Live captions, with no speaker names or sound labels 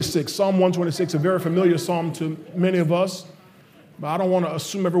126. Psalm 126, a very familiar psalm to many of us, but I don't want to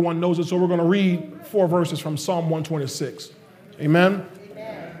assume everyone knows it, so we're going to read 4 verses from Psalm 126. Amen?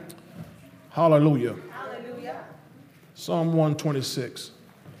 Amen. Hallelujah. Hallelujah. Psalm 126.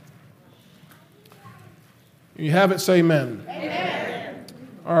 You have it, say amen. Amen.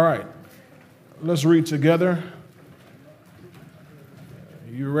 All right. Let's read together.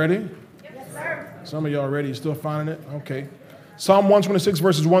 You ready? Yes, sir. Some of y'all ready? You still finding it? Okay. Psalm 126,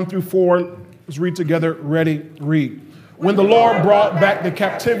 verses 1 through 4. Let's read together. Ready? Read. When the Lord brought back the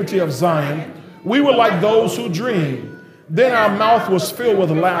captivity of Zion, we were like those who dream. Then our mouth was filled with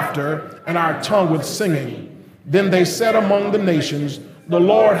laughter and our tongue with singing. Then they said among the nations, the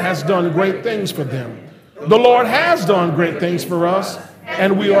Lord has done great things for them. The Lord has done great things for us,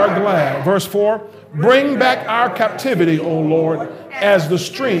 and we are glad. Verse 4, bring back our captivity, O Lord, as the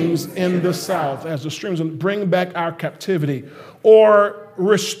streams in the south. As the streams, bring back our captivity. Or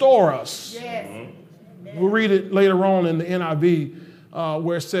restore us. Yes. We'll read it later on in the NIV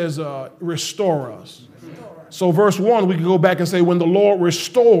where it says, restore us. So verse 1, we can go back and say, when the Lord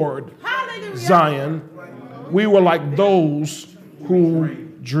restored Zion, we were like those who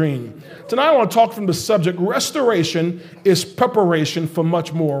dream. Tonight I want to talk from the subject, restoration is preparation for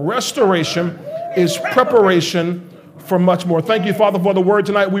much more. Restoration is preparation for much more. Thank you, Father, for the word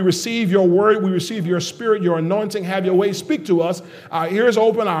tonight. We receive your word. We receive your spirit, your anointing. Have your way. Speak to us. Our ears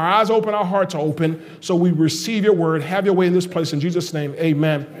open, our eyes open, our hearts are open. So we receive your word. Have your way in this place. In Jesus' name,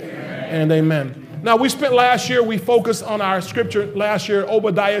 amen, and amen. Now, we spent last year, we focused on our scripture last year,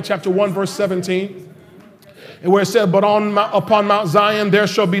 Obadiah chapter 1, verse 17. And where it said, but upon Mount Zion there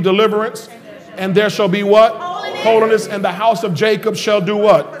shall be deliverance, and there shall be what? Holiness, and the house of Jacob shall do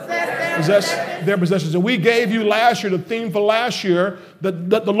what? Possess their possessions. And we gave you last year, the theme for last year that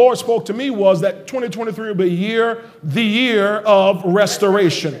the Lord spoke to me was that 2023 will be the year of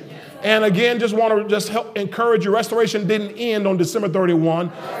restoration. And again, just want to help encourage you. Restoration didn't end on December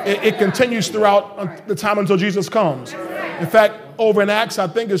 31. It continues throughout the time until Jesus comes. In fact, over in Acts, I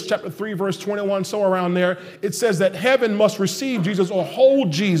think it's chapter 3, verse 21, somewhere around there, it says that heaven must receive Jesus or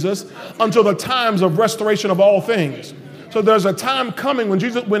hold Jesus until the times of restoration of all things. So there's a time coming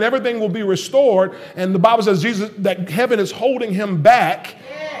when everything will be restored, and the Bible says that heaven is holding him back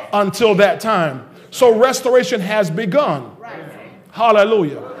until that time. So restoration has begun.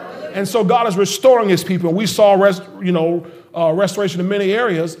 Hallelujah. And so God is restoring his people. We saw restoration in many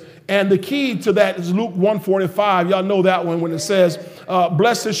areas. And the key to that is Luke 1:45. Y'all know that one when it says,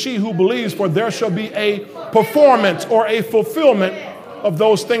 blessed is she who believes, for there shall be a performance or a fulfillment of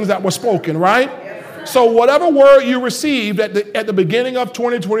those things that were spoken, right? So whatever word you received at the beginning of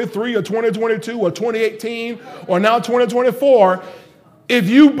 2023 or 2022 or 2018 or now 2024, if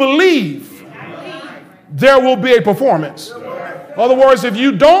you believe, there will be a performance. In other words, if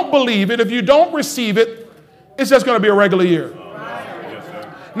you don't believe it, if you don't receive it, it's just going to be a regular year.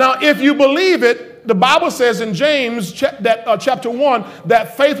 Now, if you believe it, the Bible says in James chapter 1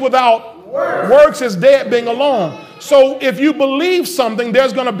 that faith without works is dead being alone. So if you believe something,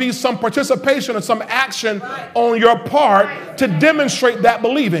 there's going to be some participation or some action on your part to demonstrate that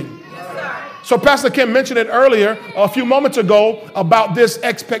believing. So Pastor Kim mentioned it earlier a few moments ago about this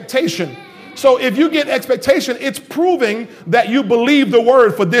expectation. So if you get expectation, it's proving that you believe the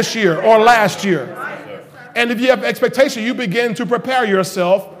word for this year or last year. And if you have expectation, you begin to prepare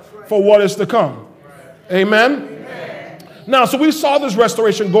yourself for what is to come. Amen? Now, so we saw this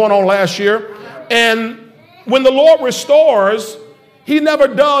restoration going on last year. And when the Lord restores, he never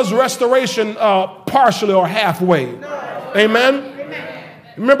does restoration partially or halfway. Amen?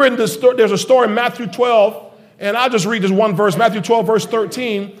 Remember there's a story in Matthew 12. And I'll just read this one verse, Matthew 12, verse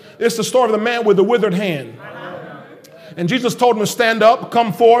 13. It's the story of the man with the withered hand. And Jesus told him to stand up,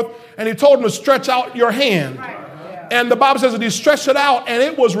 come forth, and he told him to stretch out your hand. And the Bible says that he stretched it out and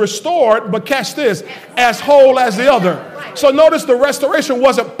it was restored, but catch this, as whole as the other. So notice the restoration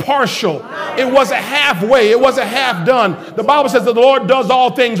wasn't partial. It wasn't halfway. It wasn't half done. The Bible says that the Lord does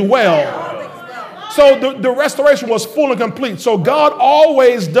all things well. So the restoration was full and complete. So God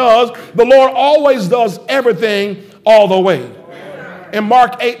always does, the Lord always does everything all the way. In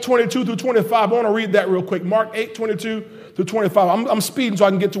Mark 8:22 through 25, I want to read that real quick. Mark 8:22 through 25. I'm speeding so I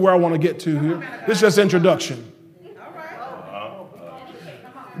can get to where I want to get to here. This is just introduction.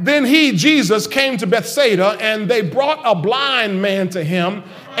 Then he, Jesus, came to Bethsaida, and they brought a blind man to him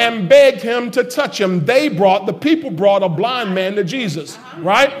and begged him to touch him. The people brought a blind man to Jesus,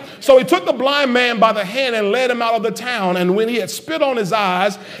 right? So he took the blind man by the hand and led him out of the town. And when he had spit on his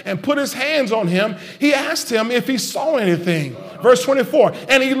eyes and put his hands on him, he asked him if he saw anything. Verse 24,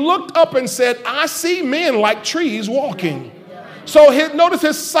 and he looked up and said, I see men like trees walking. So notice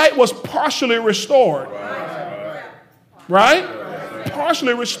his sight was partially restored. Right?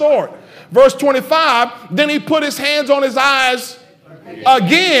 Partially restored. Verse 25, then he put his hands on his eyes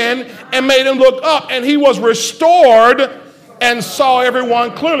again and made him look up, and he was restored and saw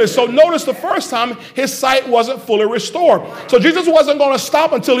everyone clearly. So notice the first time his sight wasn't fully restored. So Jesus wasn't going to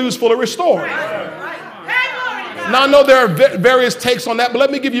stop until he was fully restored. Now I know there are various takes on that, but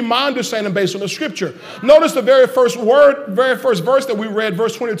let me give you my understanding based on the scripture. Notice the very first verse that we read,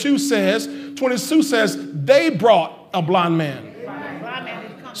 verse 22 says, they brought a blind man.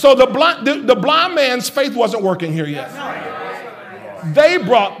 So the blind man's faith wasn't working here yet. They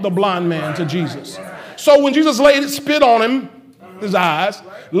brought the blind man to Jesus. So when Jesus spit on him, his eyes,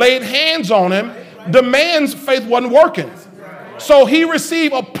 laid hands on him, the man's faith wasn't working. So he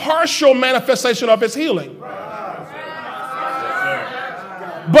received a partial manifestation of his healing.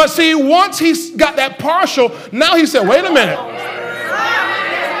 But see, once he got that partial, now he said, wait a minute.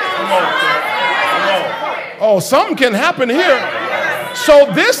 Oh, something can happen here.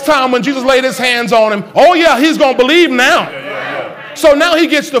 So this time when Jesus laid his hands on him, oh yeah, he's going to believe now. So now he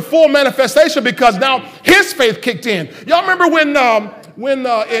gets the full manifestation because now his faith kicked in. Y'all remember when in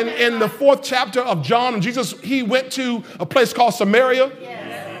the 4th chapter of John, Jesus, he went to a place called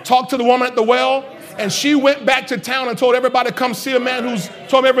Samaria, talked to the woman at the well, and she went back to town and told everybody to come see a man who's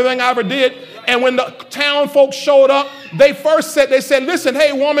told me everything I ever did. And when the town folks showed up, they said, listen,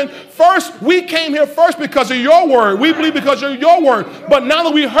 hey, woman, first, we came here first because of your word. We believe because of your word. But now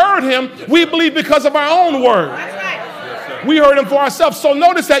that we heard him, we believe because of our own word. We heard him for ourselves. So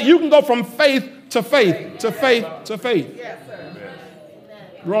notice that you can go from faith to faith to faith to faith.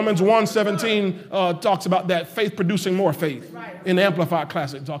 Romans 1:17 talks about that, faith producing more faith. In the Amplified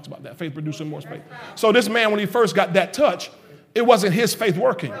Classic, it talks about that, faith producing more faith. So this man, when he first got that touch, it wasn't his faith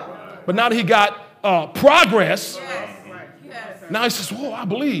working. But now that he got progress, now he says, whoa, I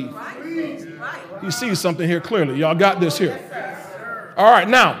believe. He sees something here clearly. Y'all got this here. All right,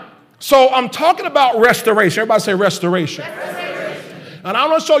 now, so I'm talking about restoration. Everybody say restoration. And I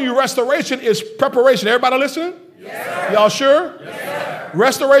want to show you restoration is preparation. Everybody listening? Yes. Y'all sure? Yes.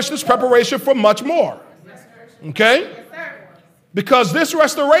 Restoration is preparation for much more. Okay? Because this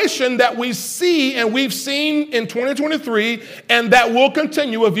restoration that we see and we've seen in 2023 and that will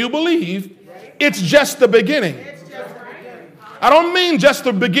continue if you believe, it's just the beginning. I don't mean just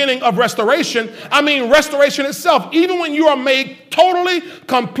the beginning of restoration. I mean restoration itself. Even when you are made totally,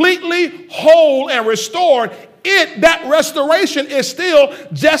 completely whole and restored, that restoration is still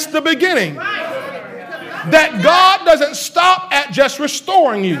just the beginning. That God doesn't stop at just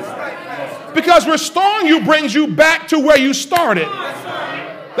restoring you. Because restoring you brings you back to where you started.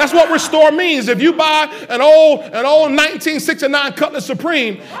 That's what restore means. If you buy an old 1969 Cutlass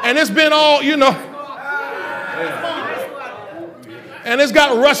Supreme and it's been all, and it's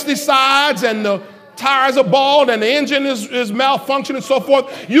got rusty sides and the tires are bald and the engine is malfunctioning and so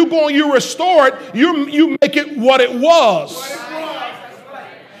forth, you restore it, you make it what it was.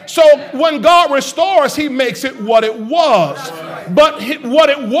 So when God restores, he makes it what it was. But what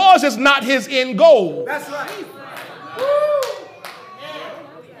it was is not his end goal. That's right.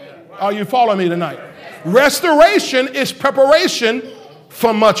 Are you following me tonight? Restoration is preparation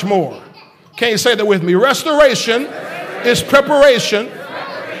for much more. Can you say that with me? Restoration is preparation.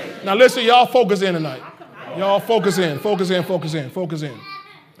 Now listen, y'all focus in tonight. Y'all focus in.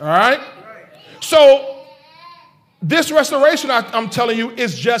 All right? So this restoration, I'm telling you,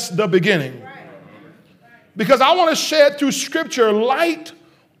 is just the beginning. Because I want to shed through scripture light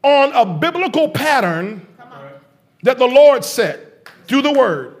on a biblical pattern that the Lord set through the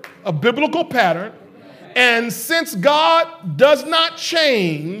word, a biblical pattern. And since God does not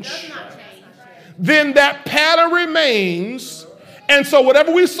change, then that pattern remains. And so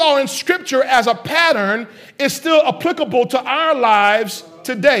whatever we saw in scripture as a pattern is still applicable to our lives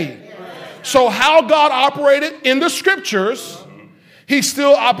today. So how God operated in the scriptures, he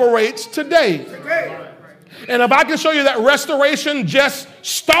still operates today. And if I can show you that restoration just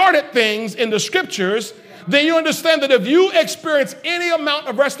started things in the scriptures, then you understand that if you experience any amount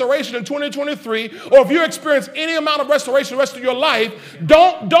of restoration in 2023, or if you experience any amount of restoration the rest of your life,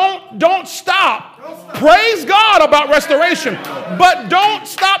 don't stop. Praise God about restoration, but don't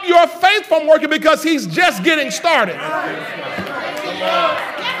stop your faith from working because he's just getting started.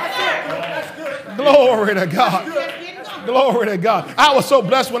 Glory to God. Glory to God. I was so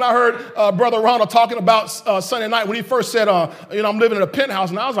blessed when I heard Brother Ronald talking about Sunday night when he first said, I'm living in a penthouse.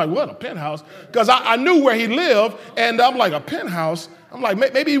 And I was like, what, a penthouse? Because I knew where he lived. And I'm like, a penthouse? I'm like,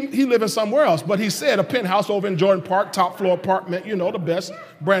 maybe he living somewhere else. But he said a penthouse over in Jordan Park, top floor apartment, the best,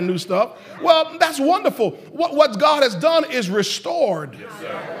 brand new stuff. Well, that's wonderful. What God has done is restored. Yes,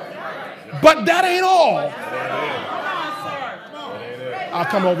 but that ain't all. I'll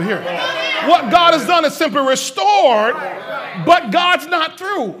come over here. What God has done is simply restored, but God's not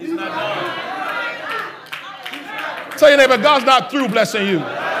through. Tell your neighbor, God's not through blessing you.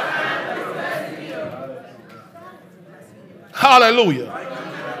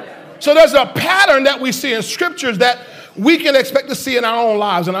 Hallelujah. So there's a pattern that we see in scriptures that we can expect to see in our own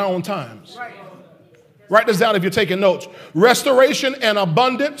lives, in our own times. Write this down if you're taking notes. Restoration and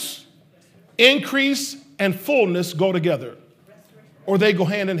abundance, increase and fullness go together. Or they go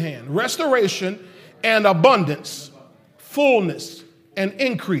hand in hand. Restoration and abundance, fullness and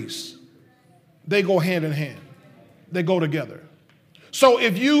increase, they go hand in hand. They go together. So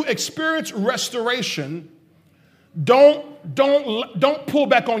if you experience restoration, don't pull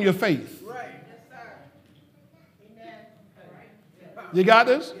back on your faith. You got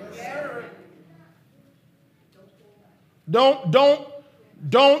this? Don't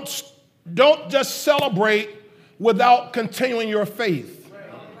just celebrate without continuing your faith.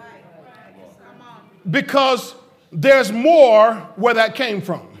 Because there's more where that came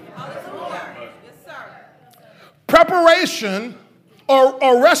from. Preparation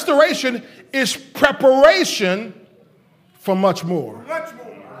or restoration is preparation for much more.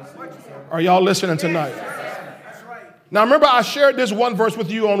 Are y'all listening tonight? Now remember, I shared this one verse with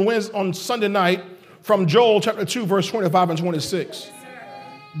you on Sunday night from Joel chapter 2, verse 25 and 26.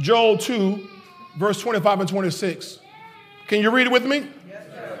 Joel 2, verse 25 and 26. Can you read it with me? Yes,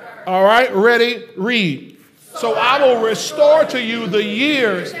 sir. All right, ready, read. So I will restore to you the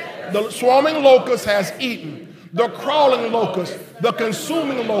years the swarming locust has eaten, the crawling locust, the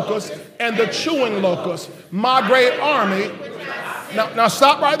consuming locust, and the chewing locust, my great army. Now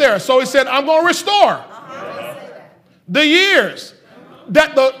stop right there. So he said, I'm going to restore the years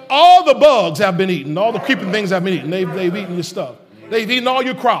that all the bugs have been eaten, all the creeping things have been eaten. They've eaten your stuff. They've eaten all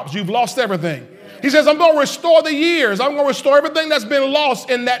your crops. You've lost everything. He says, I'm going to restore the years. I'm going to restore everything that's been lost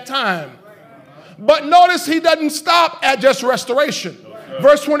in that time. But notice he doesn't stop at just restoration.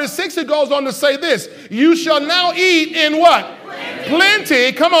 Verse 26, it goes on to say this. You shall now eat in what?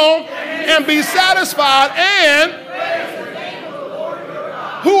 Plenty. Come on. And be satisfied. And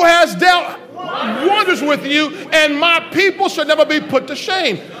who has dealt wonders with you, and my people shall never be put to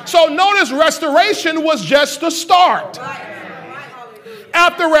shame. So notice restoration was just the start.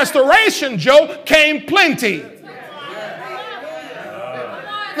 After restoration, Joe, came plenty.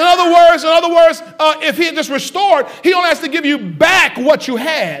 In other words, if he had just restored, he only has to give you back what you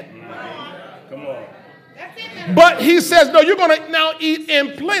had. Come on. But he says, no, you're going to now eat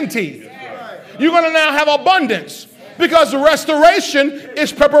in plenty. You're going to now have abundance. Because the restoration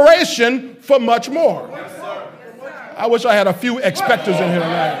is preparation for much more. I wish I had a few expectors in here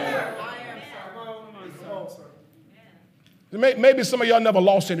tonight. Maybe some of y'all never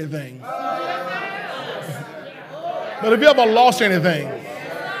lost anything. But if you ever lost anything,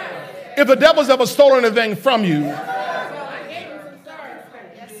 if the devil's ever stolen anything from you,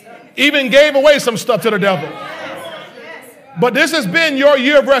 even gave away some stuff to the devil. But this has been your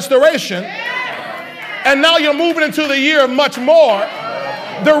year of restoration. And now you're moving into the year of much more.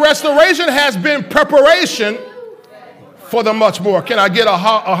 The restoration has been preparation for the much more. Can I get a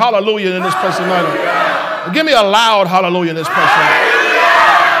hallelujah in this place tonight? Give me a loud hallelujah in this place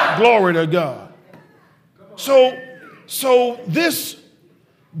tonight. Glory to God. So this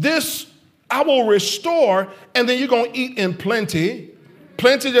I will restore, and then you're going to eat in plenty.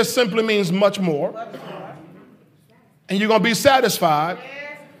 Plenty just simply means much more. And you're going to be satisfied.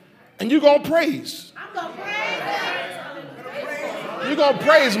 And you're going to praise. You're going to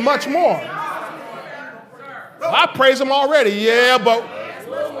praise much more. I praise him already. Yeah, but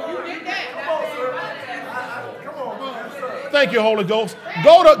thank you, Holy Ghost.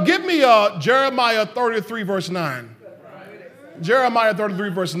 Give me Jeremiah 33, verse 9. Jeremiah 33,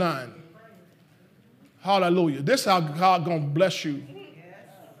 verse 9. Hallelujah. This is how God going to bless you.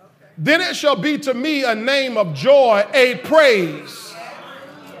 Then it shall be to me a name of joy, a praise,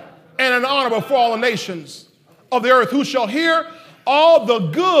 and an honor before all the nations of the earth, who shall hear all the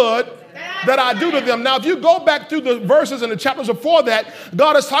good that I do to them. Now, if you go back through the verses and the chapters before that,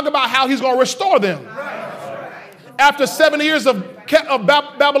 God is talking about how he's going to restore them. after 70 years of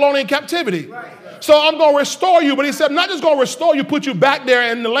Babylonian captivity. So I'm going to restore you. But he said, I'm not just going to restore you, put you back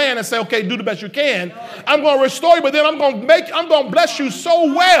there in the land and say, okay, do the best you can. I'm going to restore you, but then I'm going to bless you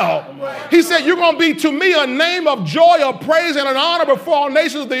so well. He said, you're going to be to me a name of joy, of praise, and an honor before all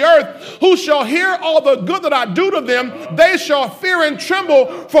nations of the earth, who shall hear all the good that I do to them. They shall fear and tremble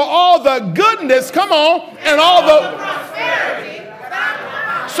for all the goodness, come on, and all the prosperity.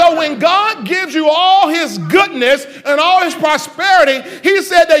 So when God gives you all his goodness and all his prosperity, he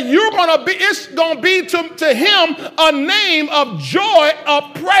said that it's going to be to him a name of joy,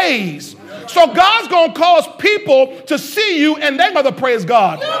 of praise. So God's going to cause people to see you and they're going to praise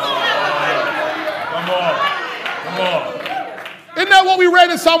God. Come on. Isn't that what we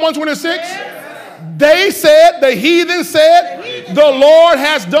read in Psalm 126? They said, the heathen said, the Lord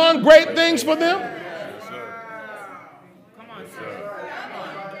has done great things for them.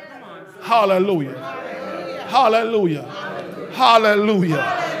 Hallelujah. Hallelujah.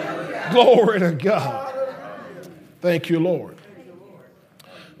 Hallelujah. Glory to God. Thank you, Lord.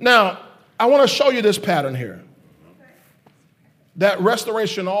 Now, I want to show you this pattern here. That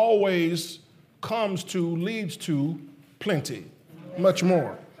restoration always leads to plenty, much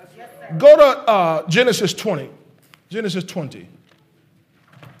more. Go to Genesis 20. Genesis 20.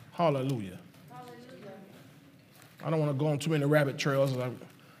 Hallelujah. I don't want to go on too many rabbit trails.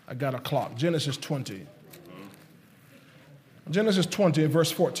 I got a clock. Genesis 20. Genesis 20, verse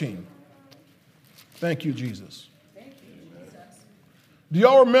 14. Thank you, Jesus. Do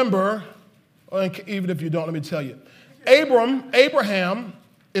y'all remember, even if you don't, let me tell you. Abraham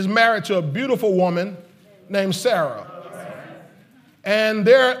is married to a beautiful woman named Sarah. And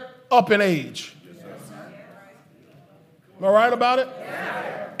they're up in age. Am I right about it?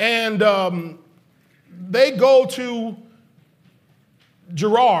 And they go to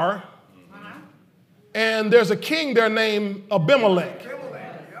Gerar, and there's a king there named Abimelech.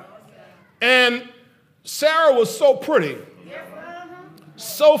 And Sarah was so pretty,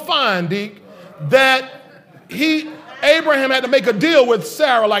 so fine, Deke, that Abraham had to make a deal with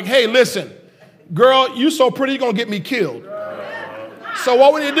Sarah, like, hey, listen, girl, you so pretty, you're going to get me killed. So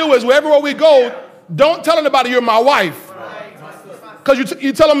what we need to do is, everywhere we go, don't tell anybody you're my wife. Because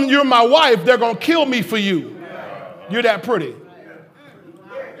you tell them you're my wife, they're going to kill me for you. You're that pretty.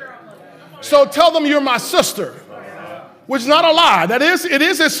 So tell them you're my sister, which is not a lie. It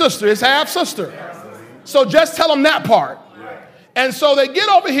is his sister. It's half sister. So just tell them that part. And so they get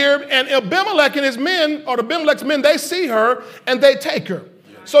over here, and Abimelech and his men, or Abimelech's men, they see her and they take her.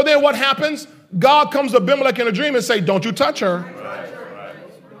 So then what happens? God comes to Abimelech in a dream and say, don't you touch her.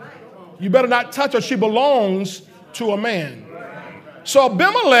 You better not touch her. She belongs to a man. So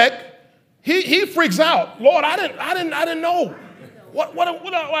Abimelech, he freaks out. Lord, I didn't know. What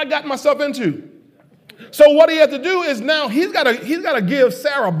I got myself into? So what he has to do is now he's got to give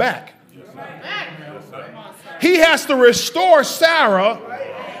Sarah back. He has to restore Sarah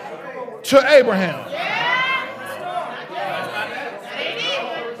to Abraham.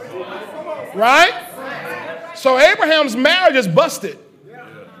 Right? So Abraham's marriage is busted.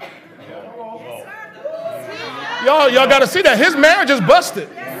 Y'all got to see that. His marriage is busted.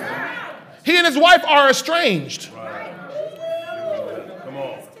 He and his wife are estranged.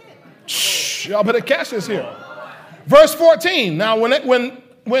 Shh, y'all better catch this here. Verse 14. Now, when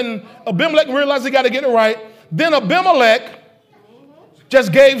Abimelech realized he got to get it right, then Abimelech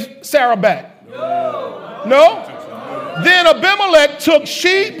just gave Sarah back. No? Then Abimelech took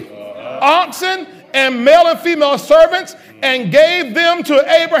sheep, oxen, and male and female servants and gave them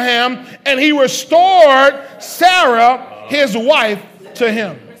to Abraham, and he restored Sarah, his wife, to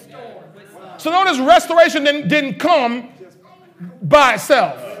him. So notice restoration didn't come by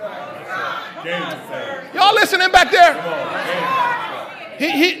itself. Y'all listening back there?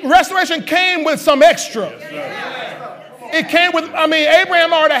 Restoration came with some extra. It came with,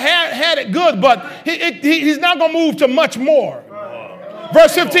 Abraham already had it good, but he's not going to move to much more.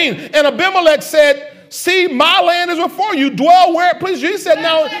 Verse 15, and Abimelech said, see, my land is before you. Dwell where it pleases you. He said,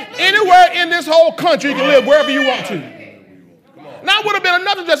 now, anywhere in this whole country, you can live wherever you want to. Now, it would have been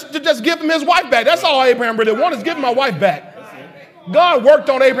enough to just give him his wife back. That's all Abraham really wanted, is give him my wife back. God worked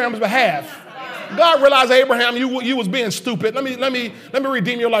on Abraham's behalf. God realized, Abraham, you was being stupid. Let me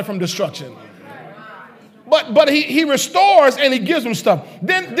redeem your life from destruction. But he restores and he gives him stuff.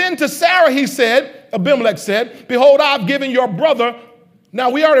 Then to Sarah he said, Abimelech said, behold, I've given your brother. Now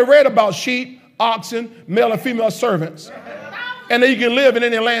we already read about sheep, oxen, male and female servants. And then you can live in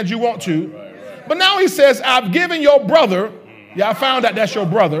any land you want to. But now he says, I've given your brother. Yeah, I found out that's your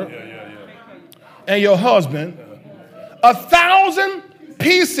brother. And your husband 1,000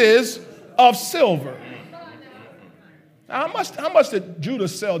 pieces of silver. How much did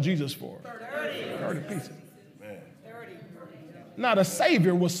Judas sell Jesus for? 30 pieces. Now, the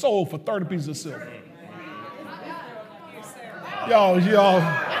Savior was sold for 30 pieces of silver. Y'all.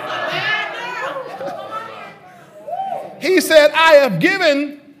 He said, I have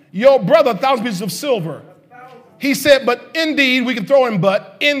given your brother 1,000 pieces of silver. He said, but indeed, we can throw in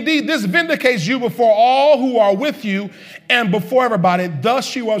but, indeed, this vindicates you before all who are with you and before everybody. Thus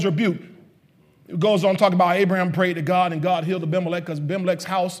she was rebuked. It goes on to talk about how Abraham prayed to God and God healed Abimelech because Abimelech's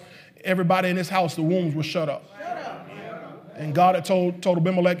house, everybody in his house, the wombs were shut up. And God had told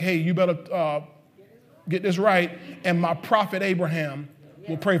Abimelech, hey, you better get this right, and my prophet Abraham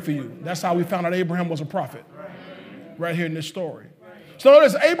will pray for you. That's how we found out Abraham was a prophet, right here in this story. So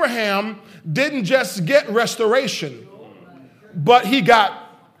notice Abraham didn't just get restoration, but he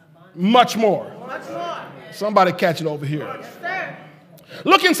got much more. Somebody catch it over here.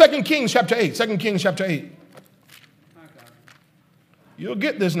 Look in 2 Kings chapter 8. 2 Kings chapter 8. You'll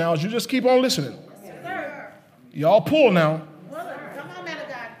get this now as you just keep on listening. Y'all pull now.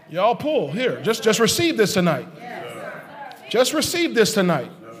 Y'all pull. Here, just receive this tonight. Just receive this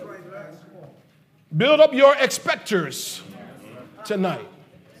tonight. Build up your expectors tonight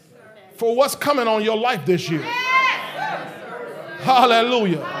for what's coming on your life this year.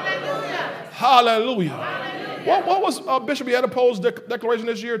 Hallelujah. Hallelujah. What was Bishop Oyedepo's declaration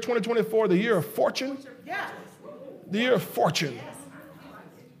this year, 2024, the year of fortune? The year of fortune.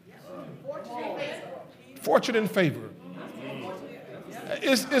 Fortune and favor.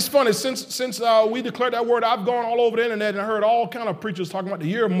 It's funny, since we declared that word, I've gone all over the internet and heard all kind of preachers talking about the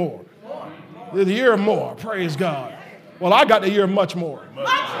year of more. The year of more, praise God. Well, I got the year of much more.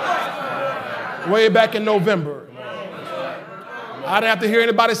 Way back in November. I didn't have to hear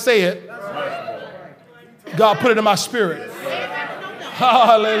anybody say it. God put it in my spirit.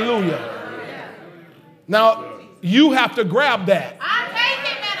 Hallelujah. Now, you have to grab that.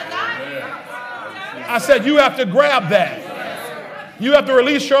 I said you have to grab that. You have to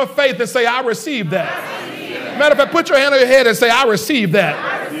release your faith and say, I receive that. Matter of fact, put your hand on your head and say, I receive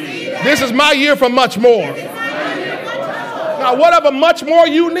that. This is my year for much more. Now, whatever much more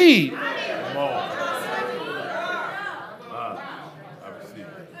you need,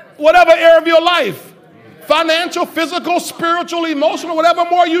 whatever area of your life, financial, physical, spiritual, emotional, whatever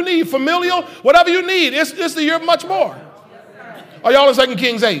more you need, familial, whatever you need, it's the year of much more. Are y'all in 2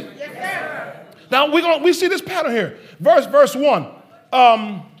 Kings 8? Now, we see this pattern here. Verse 1.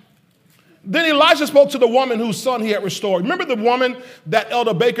 Then Elijah spoke to the woman whose son he had restored. Remember the woman that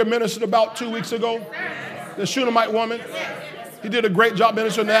Elder Baker ministered about 2 weeks ago? The Shunammite woman? He did a great job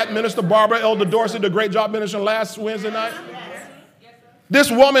ministering that. Minister Barbara, Elder Dorsey did a great job ministering last Wednesday night.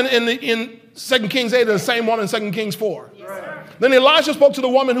 This woman in 2 Kings 8 is the same woman in 2 Kings 4. Then Elijah spoke to the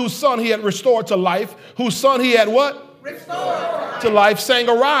woman whose son he had restored to life, whose son he had what? Restored to life, saying,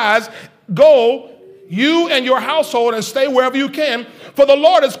 arise, go, you and your household, and stay wherever you can, for the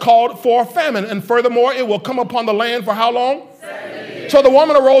Lord has called for a famine, and furthermore, it will come upon the land for how long? 7 years. So the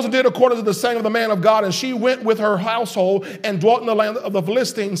woman arose and did according to the saying of the man of God, and she went with her household and dwelt in the land of the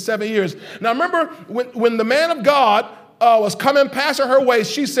Philistines 7 years. Now remember, when the man of God was coming passing her way,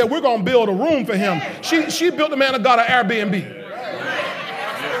 she said, we're going to build a room for him. She built the man of God an Airbnb.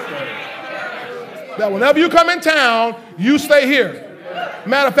 That whenever you come in town, you stay here.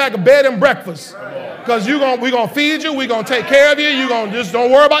 Matter of fact, a bed and breakfast. Because we're going to feed you. We're going to take care of you. You're going to just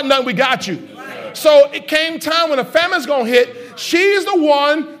don't worry about nothing. We got you. So it came time when the famine's going to hit. She's the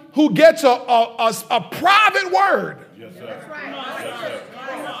one who gets a private word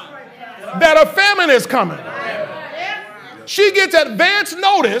that a famine is coming. She gets advance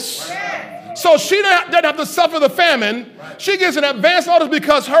notice. So she doesn't have to suffer the famine. She gets an advance notice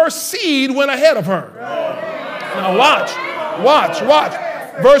because her seed went ahead of her. Now watch.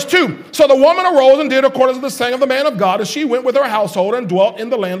 Verse 2. So the woman arose and did according to the saying of the man of God, and she went with her household and dwelt in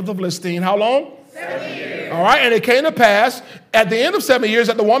the land of the Philistine. How long? 7 years. All right, and it came to pass at the end of 7 years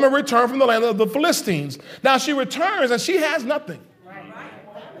that the woman returned from the land of the Philistines. Now she returns and she has nothing.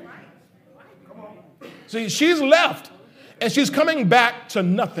 See, she's left and she's coming back to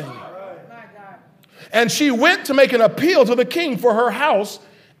nothing. And she went to make an appeal to the king for her house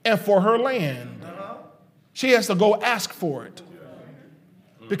and for her land. She has to go ask for it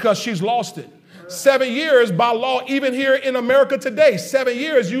because she's lost it. 7 years by law, even here in America today, 7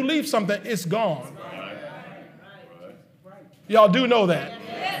 years, you leave something, it's gone. Y'all do know that.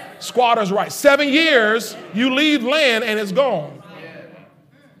 Squatter's right. 7 years, you leave land and it's gone.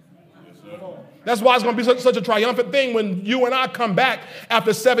 That's why it's going to be such a triumphant thing when you and I come back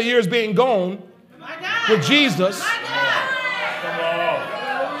after 7 years being gone with Jesus.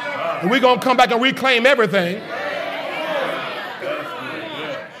 And we're going to come back and reclaim everything.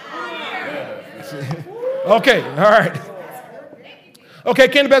 Okay, all right. Okay,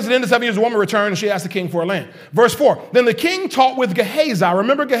 King Nebuchadnezzar, the end of 7 years, the woman returned, and she asked the king for a land. Verse 4, then the king talked with Gehazi.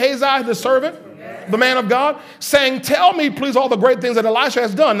 Remember Gehazi, the servant, the man of God, saying, tell me, please, all the great things that Elisha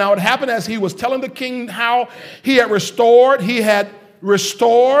has done. Now, it happened as he was telling the king how he had restored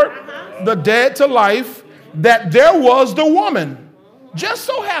the dead to life, that there was the woman. Just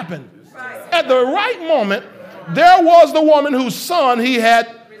so happened, at the right moment, there was the woman whose son he had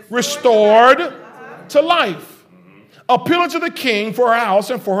restored to life, appealing to the king for her house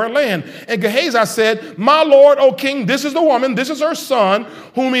and for her land. And Gehazi said, my lord, O king, this is the woman, this is her son,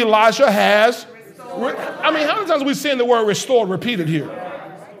 whom Elisha has. How many times have we seen the word restored repeated here?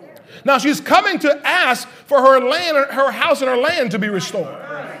 Now she's coming to ask for her land, her house and her land to be restored.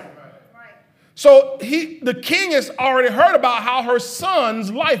 So the king has already heard about how her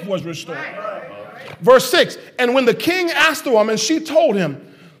son's life was restored. Verse 6, and when the king asked the woman, she told him.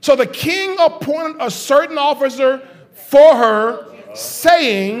 So the king appointed a certain officer for her,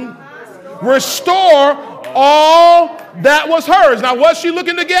 saying, restore all that was hers. Now, what's she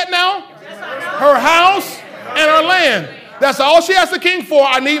looking to get now? Her house and her land. That's all she asked the king for.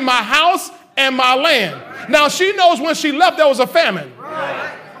 I need my house and my land. Now, she knows when she left, there was a famine.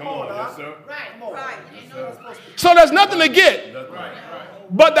 So there's nothing to get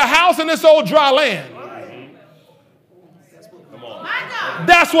but the house and this old dry land.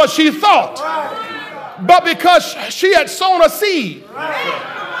 That's what she thought. But because she had sown a seed,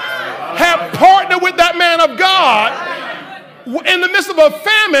 had partnered with that man of God, in the midst of a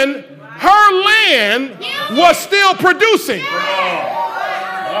famine, her land was still producing.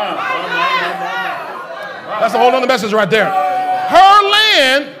 That's a whole other message right there. Her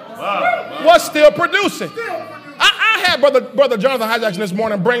land was still producing. I had Brother Jonathan Hijackson this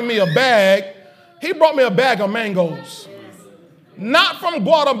morning bring me a bag. He brought me a bag of mangoes. Not from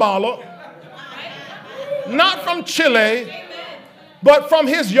Guatemala, not from Chile, but from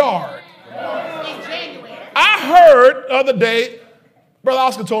his yard. I heard the other day, Brother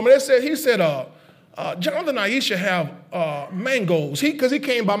Oscar told me, he said, Jonathan and Aisha have mangoes. Because he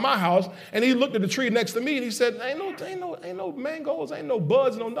came by my house and he looked at the tree next to me and he said, ain't no mangoes, ain't no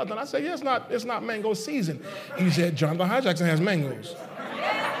buds, no nothing. I said, yeah, it's not mango season. He said, Jonathan Hijackson has mangoes.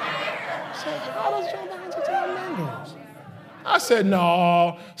 I said, how does Jonathan Hijackson have mangoes? I said,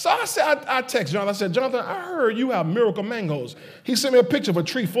 no. So I said, I text Jonathan. I said, Jonathan, I heard you have miracle mangoes. He sent me a picture of a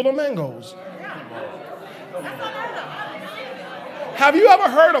tree full of mangoes. Have you ever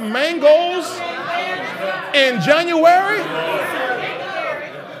heard of mangoes in January?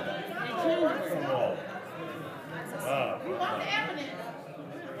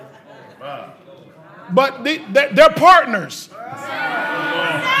 But they're partners.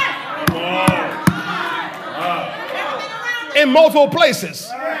 In multiple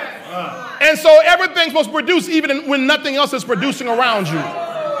places. And so everything's supposed to produce even when nothing else is producing around you.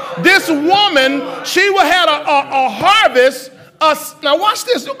 This woman, she had a harvest. Now watch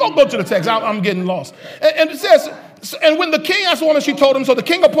this. Go to the text. I'm getting lost. And it says, and when the king asked the woman, she told him, so the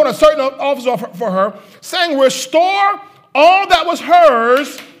king appointed a certain officer for her, saying, restore all that was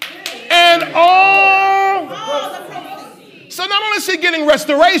hers and all. So not only is she getting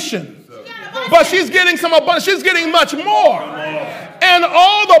restoration, but she's getting some abundance. She's getting much more. And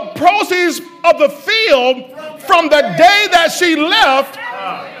all the proceeds of the field from the day that she left,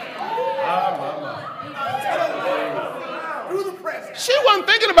 she wasn't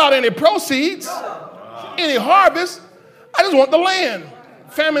thinking about any proceeds, any harvest. I just want the land.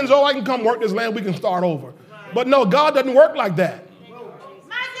 Famine's, I can come work this land. We can start over. But no, God doesn't work like that.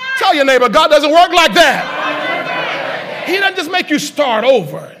 Tell your neighbor, God doesn't work like that. He doesn't just make you start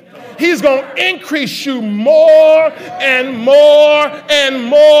over. He's going to increase you more and more and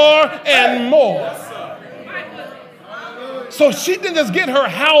more and more. So she didn't just get her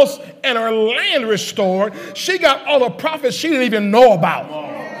house and her land restored. She got all the profits she didn't even know about.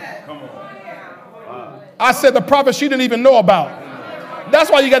 I said the profits she didn't even know about. That's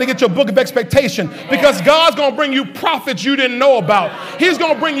why you got to get your book of expectation, because God's going to bring you profits you didn't know about. He's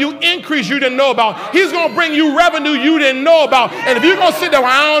going to bring you increase you didn't know about. He's going to bring you revenue you didn't know about. And if you're going to sit there, well,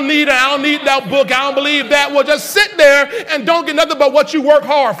 I don't need that book, I don't believe that, well, just sit there and don't get nothing but what you work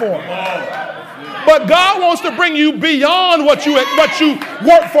hard for. But God wants to bring you beyond what you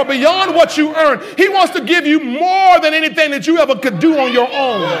work for, beyond what you earn. He wants to give you more than anything that you ever could do on your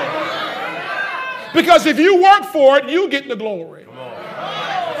own. Because if you work for it, you get the glory.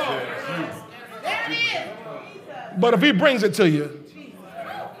 But if he brings it to you,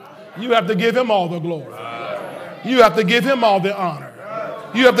 you have to give him all the glory. You have to give him all the honor.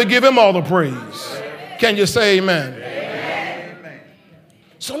 You have to give him all the praise. Can you say amen? Amen.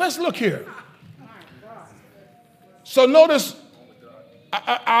 So let's look here. So notice,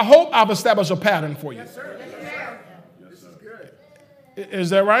 I hope I've established a pattern for you. Yes, sir. This is good. Is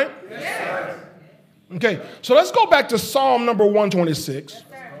that right? Yes. Okay, so let's go back to Psalm number 126.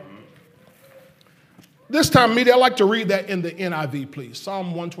 This time, media, I'd like to read that in the NIV, please. Psalm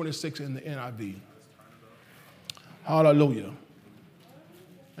 126 in the NIV. Hallelujah.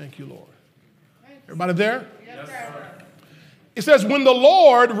 Thank you, Lord. Everybody there? Yes, sir. It says, when the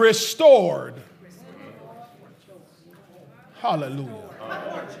Lord restored. Hallelujah.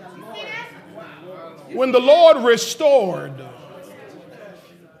 When the Lord restored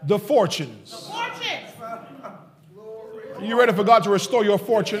the fortunes. Are you ready for God to restore your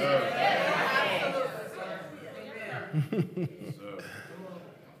fortune?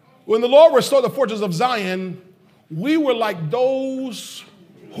 When the Lord restored the fortunes of Zion, we were like those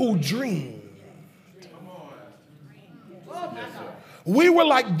who dreamed. We were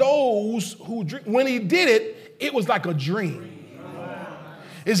like those who dreamed. When he did it, it was like a dream.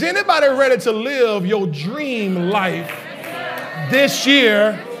 Is anybody ready to live your dream life this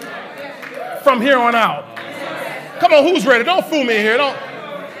year from here on out? Come on, who's ready? Don't fool me here.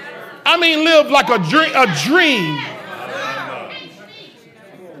 Live like a dream.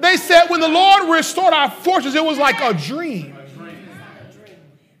 They said when the Lord restored our fortunes, it was like a dream.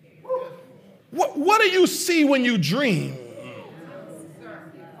 What do you see when you dream?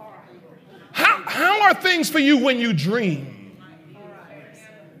 How are things for you when you dream?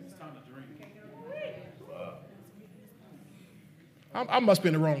 I must be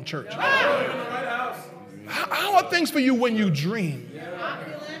in the wrong church. How are things for you when you dream?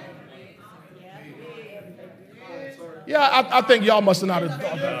 Yeah, I think y'all must have not have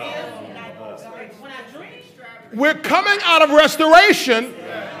thought that. We're coming out of restoration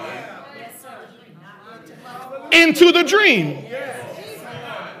into the dream.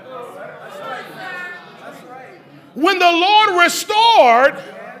 When the Lord restored,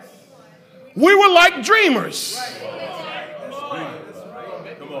 we were like dreamers.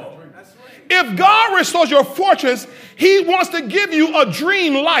 If God restores your fortunes, he wants to give you a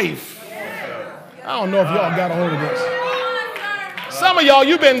dream life. I don't know if y'all got a hold of this. Some of y'all,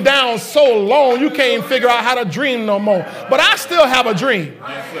 you've been down so long, you can't figure out how to dream no more. But I still have a dream.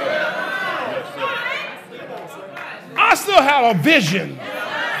 I still have a vision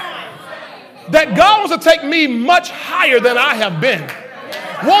that God wants to take me much higher than I have been.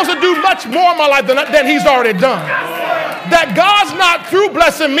 Wants to do much more in my life than he's already done. That God's not through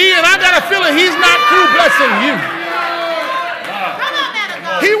blessing me, and I got a feeling he's not through blessing you.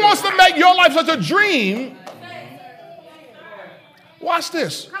 He wants to make your life such a dream. Watch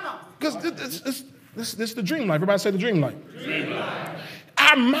this. Because this is the dream life. Everybody say the dream life.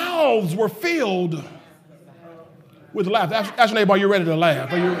 Our mouths were filled with laughter. Ask your neighbor, are you ready to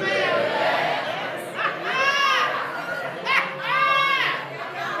laugh? Are you ready?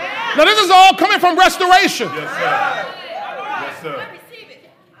 Now, this is all coming from restoration. Yes, sir. Yes, sir.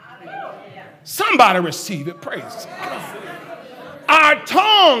 Somebody receive it. Praise God. Our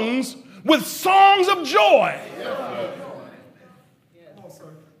tongues with songs of joy.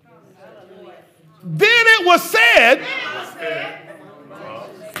 Then it was said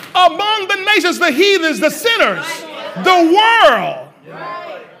among the nations, the heathens, the sinners, the world.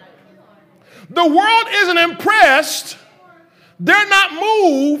 The world isn't impressed. They're not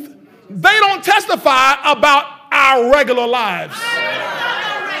moved. They don't testify about our regular lives.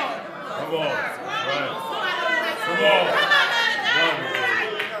 Come on. Come on.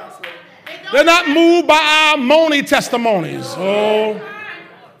 They're not moved by our moany testimonies. Oh.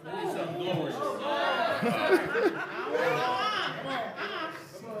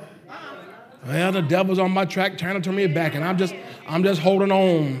 Well, the devil's on my track, trying to turn me back, and I'm just holding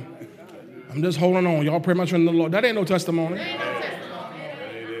on. I'm just holding on. Y'all pray my strength in the Lord. That ain't no testimony.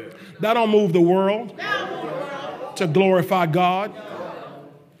 That don't move the world to glorify God.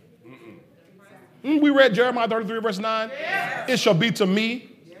 We read Jeremiah 33, verse 9. It shall be to me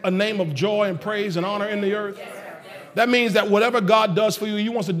a name of joy and praise and honor in the earth. That means that whatever God does for you, he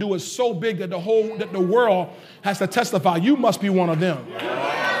wants to do it so big that the world has to testify. You must be one of them.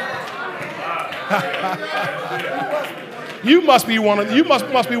 You must be one of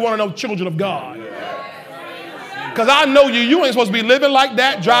those children of God. Because I know you ain't supposed to be living like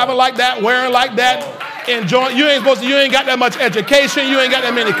that, driving like that, wearing like that, enjoying. You ain't got that much education. You ain't got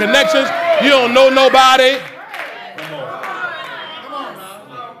that many connections. You don't know nobody.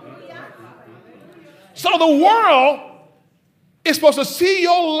 So the world is supposed to see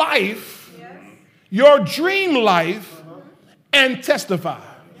your life, your dream life, and testify.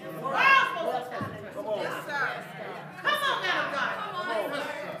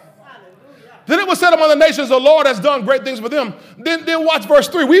 Then it was said among the nations, the Lord has done great things for them. Then watch verse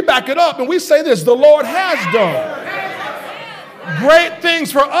 3. We back it up and we say this, the Lord has done great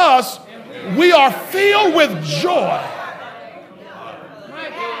things for us. We are filled with joy.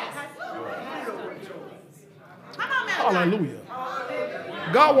 Hallelujah.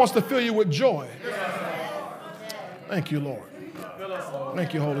 God wants to fill you with joy. Thank you, Lord.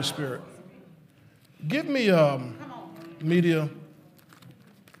 Thank you, Holy Spirit. Give me media.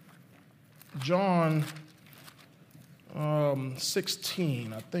 John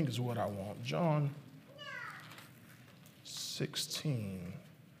 16, I think is what I want. John 16.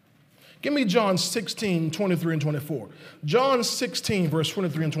 Give me John 16, 23 and 24. John 16, verse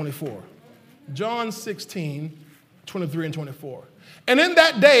 23 and 24. John 16, 23 and 24. And in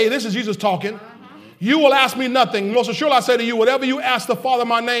that day, this is Jesus talking, you will ask me nothing. Most assuredly I say to you, whatever you ask the Father in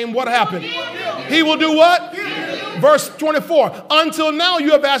my name, what happened? He will do what? Verse 24. Until now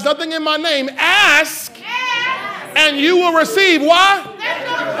you have asked nothing in my name. Ask and you will receive. Why?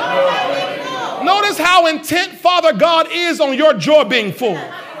 Notice how intent Father God is on your joy being full.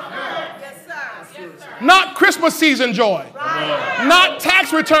 Not Christmas season joy. Not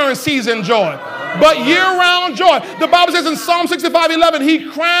tax return season joy. But year-round joy. The Bible says in Psalm 65:11, he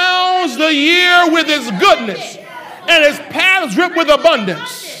crowns the year with his goodness, and his paths drip with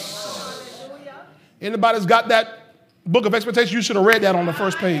abundance. Anybody's got that book of expectation? You should have read that on the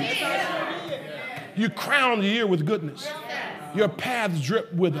first page. You crown the year with goodness. Your paths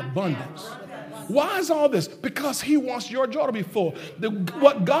drip with abundance. Why is all this? Because he wants your joy to be full.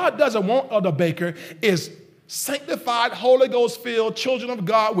 What God doesn't want of the baker is sanctified, Holy Ghost filled children of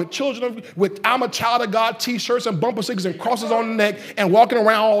God with I'm a child of God t-shirts and bumper stickers and crosses on the neck and walking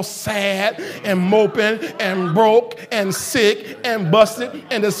around all sad and moping and broke and sick and busted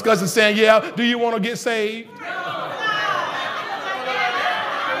and disgusted saying, yeah, do you want to get saved?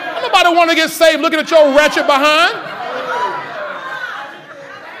 Nobody want to get saved looking at your wretched behind.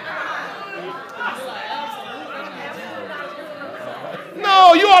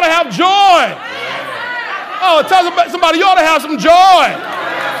 No, you ought to have joy. Oh, tell somebody you ought to have some joy.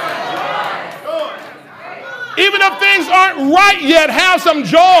 Even if things aren't right yet, have some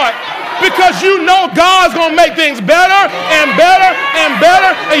joy. Because you know God's going to make things better and better and better.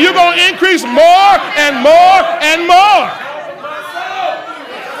 And you're going to increase more and more and more.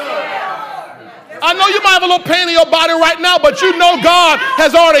 I know you might have a little pain in your body right now, but you know God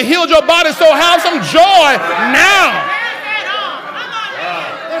has already healed your body. So have some joy now.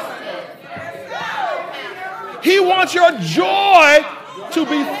 He wants your joy to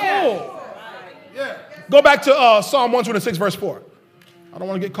be full. Go back to Psalm 126, verse 4. I don't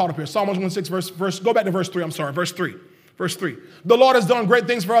want to get caught up here. Psalm 126, go back to verse 3. I'm sorry, verse 3. Verse 3. The Lord has done great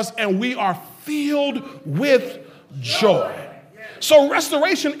things for us, and we are filled with joy. So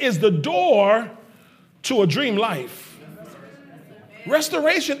restoration is the door to a dream life.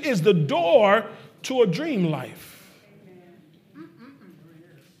 Restoration is the door to a dream life.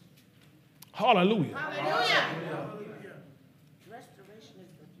 Hallelujah. Restoration is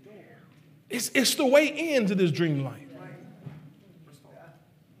the door. It's the way into this dream life.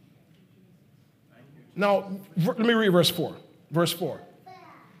 Now, let me read verse 4. Verse 4.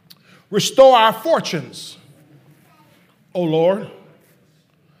 Restore our fortunes, O Lord,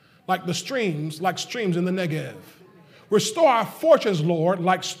 like streams in the Negev. Restore our fortunes, Lord,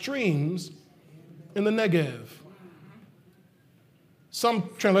 like streams in the Negev. Some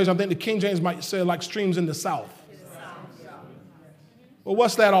translations, I think the King James might say like streams in the south. Well,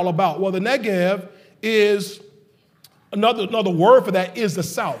 what's that all about? Well, the Negev is, another word for that is the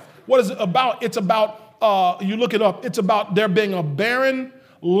south. What is it about? It's about, you look it up, it's about there being a barren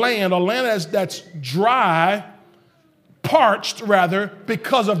land, a land that's dry, parched rather,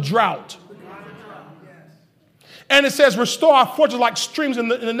 because of drought. And it says, restore our fortunes like streams in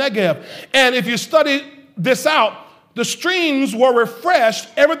the Negev. And if you study this out, the streams were refreshed.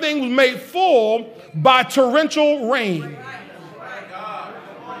 Everything was made full by torrential rain.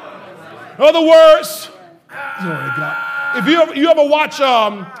 In other words, if you ever watch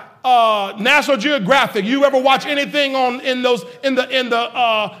National Geographic, you ever watch anything in the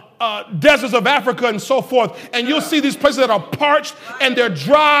deserts of Africa and so forth, and you'll see these places that are parched and they're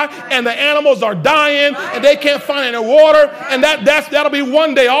dry and the animals are dying and they can't find any water, and that'll be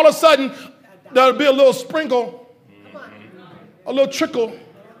one day. All of a sudden, there'll be a little sprinkle, a little trickle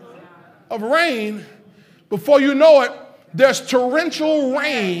of rain. Before you know it, there's torrential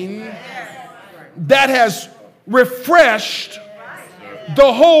rain that has refreshed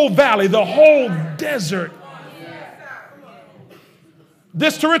the whole valley, the whole desert.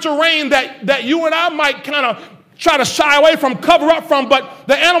 This torrential rain that you and I might kind of try to shy away from, cover up from, but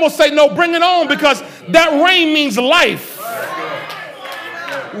the animals say, no, bring it on, because that rain means life.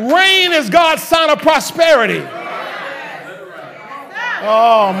 Rain is God's sign of prosperity.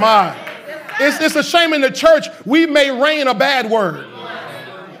 Oh, my. It's a shame in the church we made rain a bad word.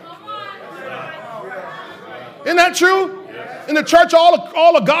 Isn't that true? In the church,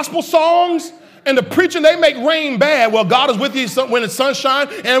 all the gospel songs and the preaching, they make rain bad. Well, God is with you when it's sunshine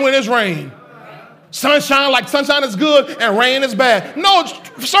and when it's rain. Sunshine, like sunshine is good and rain is bad. No,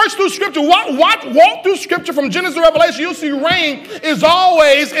 search through Scripture. Walk through Scripture from Genesis to Revelation. You'll see rain is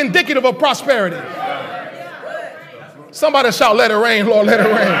always indicative of prosperity. Somebody shout, let it rain, Lord, let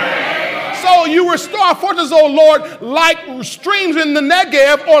it rain. So you restore our fortunes, oh Lord, like streams in the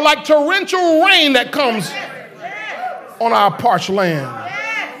Negev or like torrential rain that comes on our parched land.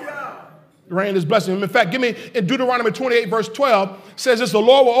 Rain is blessing. In fact, give me in Deuteronomy 28, verse 12, says this, the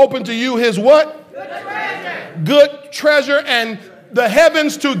Lord will open to you his what? Good treasure and the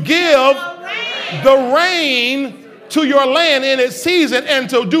heavens to give the rain to your land in its season and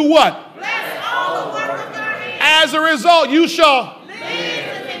to do what? As a result, you shall,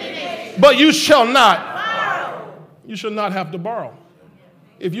 but you shall not. You shall not have to borrow.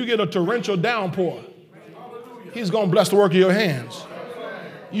 If you get a torrential downpour, he's going to bless the work of your hands.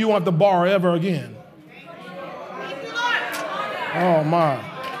 You won't have to borrow ever again. Oh, my.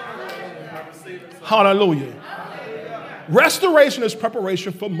 Hallelujah. Restoration is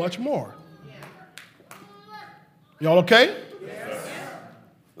preparation for much more. Y'all okay?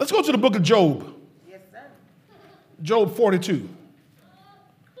 Let's go to the book of Job. Job 42.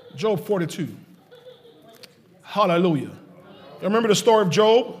 Job 42. Hallelujah. You remember the story of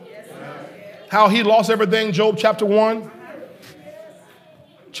Job? How he lost everything, Job chapter 1.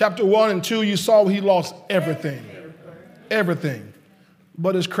 Chapter 1 and 2, you saw he lost everything. Everything.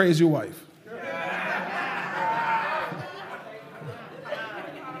 But his crazy wife.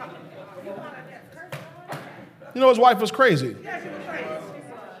 You know his wife was crazy.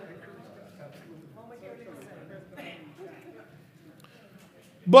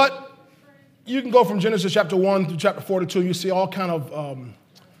 But you can go from Genesis chapter 1 to chapter 42. You see all kind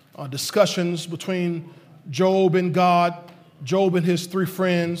of discussions between Job and God, Job and his three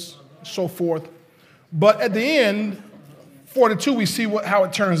friends, so forth. But at the end, 42, we see how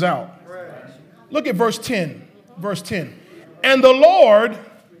it turns out. Look at verse 10. Verse 10. And the Lord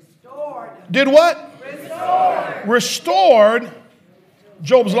did what? Restored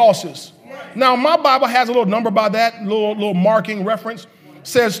Job's losses. Now, my Bible has a little number by that, little marking reference.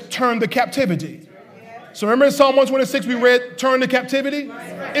 Says turn the captivity. So remember in Psalm 126 we read turn the captivity?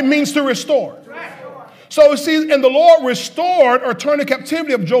 It means to restore. So you see, and the Lord restored or turned the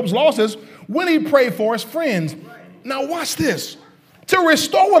captivity of Job's losses when he prayed for his friends. Now watch this. To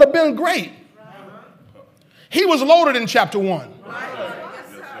restore would have been great. He was loaded in chapter 1.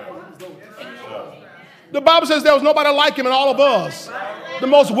 The Bible says there was nobody like him in all of us. The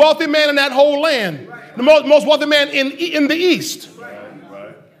most wealthy man in that whole land. The most wealthy man in the East.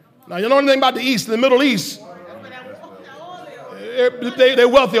 Now, you know anything about the East, the Middle East? They're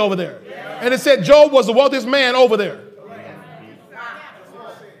wealthy over there. And it said Job was the wealthiest man over there.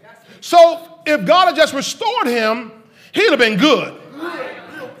 So if God had just restored him, he'd have been good.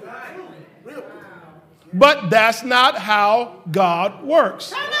 But that's not how God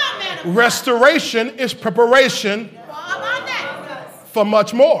works. Restoration is preparation for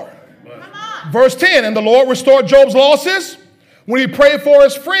much more. Verse 10, and the Lord restored Job's losses when he prayed for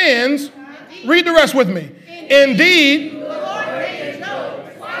his friends. Read the rest with me. Indeed.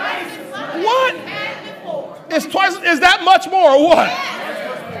 What? It's twice. Is that much more or what?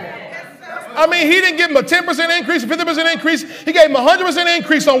 I mean, he didn't give him a 10% increase, a 50% increase. He gave him a 100%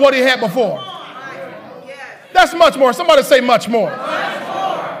 increase on what he had before. That's much more. Somebody say much more.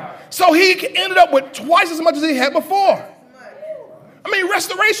 So he ended up with twice as much as he had before. I mean,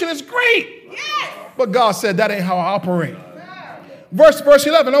 restoration is great. But God said that ain't how I operate. Verse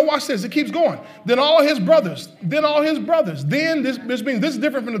 11, now watch this, it keeps going. Then all his brothers, then this means this is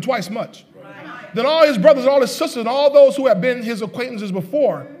different from the twice much. Then all his brothers, all his sisters, and all those who had been his acquaintances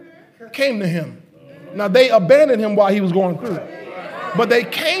before came to him. Now they abandoned him while he was going through. But they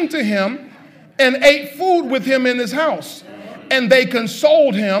came to him and ate food with him in his house. And they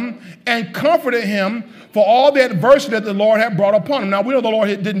consoled him and comforted him for all the adversity that the Lord had brought upon him. Now we know the Lord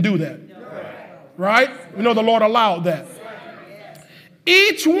didn't do that. Right? We know the Lord allowed that.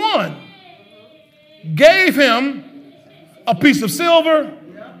 Each one gave him a piece of silver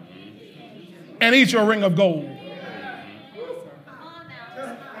and each a ring of gold.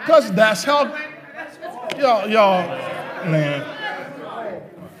 Because that's how, y'all, man.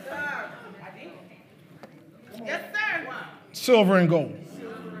 silver and gold.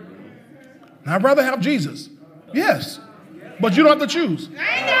 Now, I'd rather have Jesus. Yes. But you don't have to choose.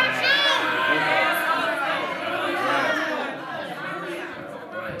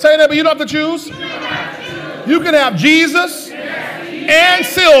 Say that, but you don't have to choose. You can have Jesus and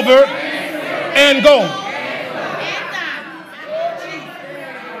silver and gold.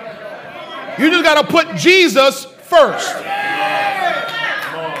 You just got to put Jesus first.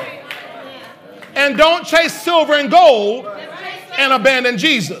 And don't chase silver and gold and abandon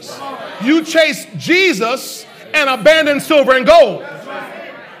Jesus. You chase Jesus and abandon silver and gold.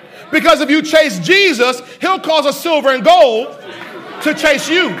 Because if you chase Jesus, he'll cause a silver and gold to chase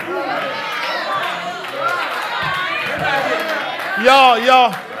you.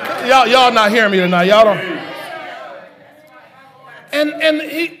 Y'all not hearing me tonight. Y'all don't. And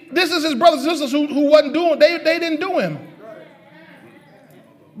this is his brothers and sisters who wasn't doing, they didn't do him.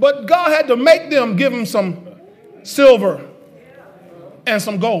 But God had to make them give him some silver and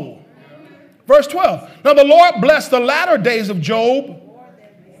some gold. Verse 12. Now the Lord blessed the latter days of Job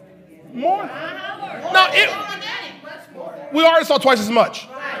more. Now we already saw twice as much.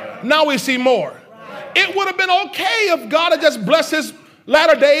 Now we see more. It would have been okay if God had just blessed his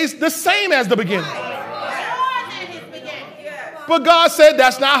latter days the same as the beginning. But God said,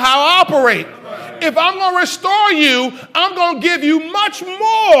 that's not how I operate. If I'm going to restore you, I'm going to give you much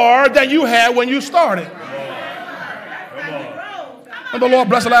more than you had when you started. And the Lord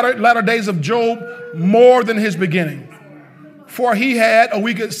blessed the latter days of Job more than his beginning. For he had, or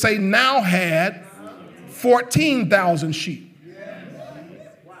we could say now had, 14,000 sheep.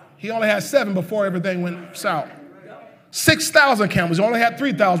 He only had 7 before everything went south. 6,000 camels. He only had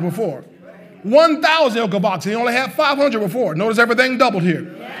 3,000 before. 1,000 yoke of oxen. He only had 500 before. Notice everything doubled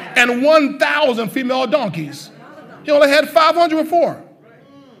here. And 1,000 female donkeys. He only had 500 before.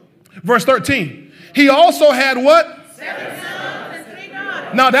 Verse 13. He also had what? 7 sons and 3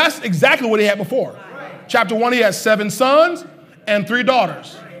 daughters. Now that's exactly what he had before. Chapter 1, he had 7 sons and 3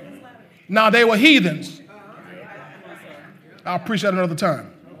 daughters. Now they were heathens. I'll preach that another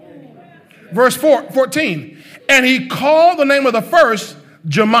time. Verse 14. And he called the name of the first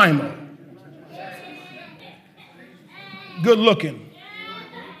Jemimah. Good looking.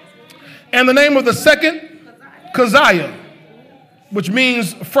 And the name of the second, Keziah, which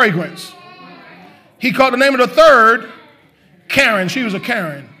means fragrance. He called the name of the third, Karen. She was a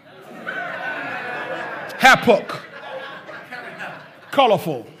Karen. Hapuk.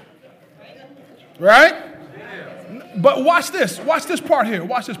 Colorful. Right? But watch this. Watch this part here.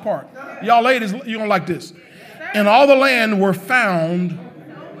 Watch this part. Y'all ladies, you're going to like this. And all the land were found.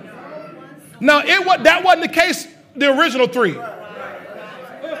 Now, that wasn't the case, the original 3.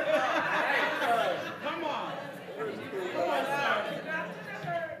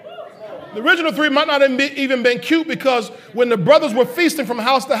 The original 3 might not have even been cute because when the brothers were feasting from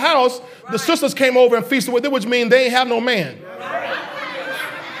house to house, the sisters came over and feasted with them, which means they ain't have no man.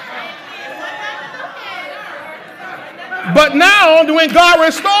 But now, when God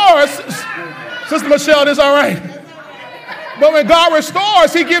restores, Sister Michelle, this is all right. But when God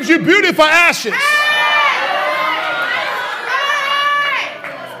restores, he gives you beauty for ashes.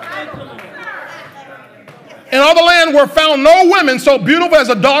 In all the land were found no women so beautiful as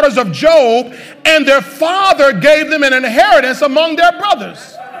the daughters of Job, and their father gave them an inheritance among their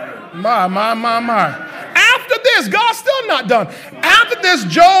brothers. My. After this, God's still not done. After this,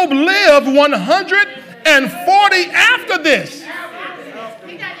 Job lived 140 after this.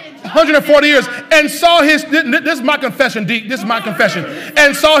 140 years. And saw his, this is my confession, Deke, this is my confession.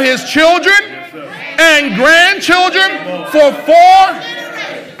 And saw his children and grandchildren for 4.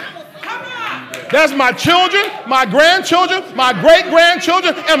 That's my children, my grandchildren, my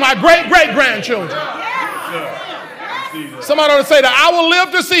great-grandchildren, and my great-great-grandchildren. Somebody ought to say that I will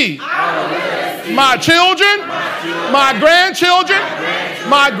live to see my children, my grandchildren,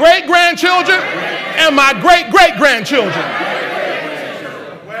 my great-grandchildren, and my great-great-grandchildren.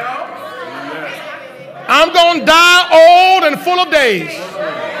 I'm going to die old and full of days.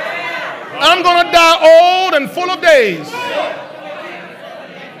 I'm going to die old and full of days.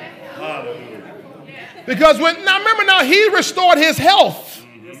 Because now he restored his health.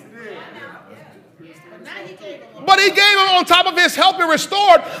 But he gave him on top of his health and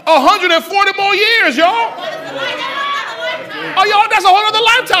restored 140 more years, y'all. Oh, y'all, that's a whole other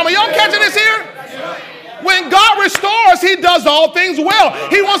lifetime. Are y'all catching this here? When God restores, he does all things well.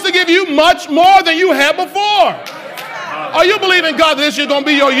 He wants to give you much more than you had before. Are you believing God that this year is going to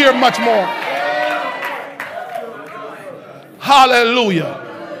be your year much more? Hallelujah.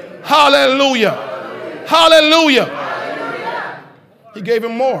 Hallelujah. Hallelujah. He gave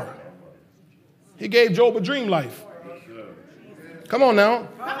him more. He gave Job a dream life. Come on now.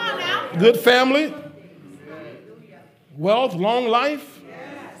 Good family. Wealth, long life.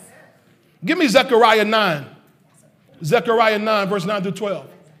 Give me Zechariah 9. Zechariah 9, verse 9 through 12.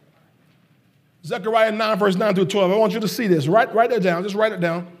 Zechariah 9, verse 9 through 12. I want you to see this. Write that down. Just write it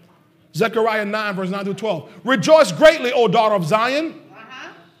down. Zechariah 9, verse 9 through 12. Rejoice greatly, O daughter of Zion.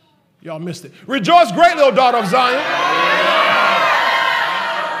 Y'all missed it. Rejoice greatly, O daughter of Zion.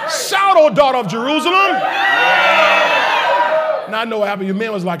 Shout, O daughter of Jerusalem. Now I know what happened. Your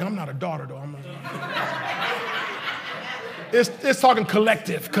man was like, I'm not a daughter, though. I'm not. It's talking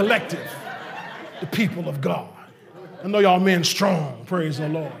collective. The people of God. I know y'all men strong. Praise the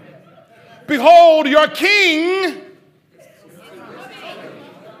Lord. Behold, your king,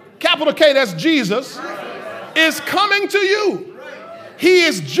 capital K, that's Jesus, is coming to you. He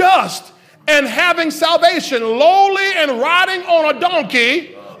is just and having salvation, lowly and riding on a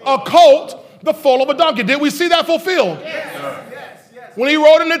donkey, a colt, the foal of a donkey. Did we see that fulfilled? When he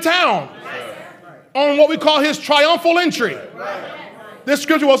rode into town on what we call his triumphal entry. This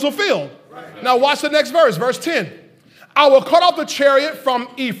scripture was fulfilled. Now watch the next verse, verse 10. I will cut off the chariot from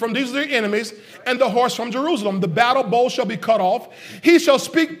Ephraim, these are the enemies, and the horse from Jerusalem. The battle bow shall be cut off. He shall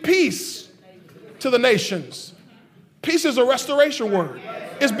speak peace to the nations. Peace is a restoration word.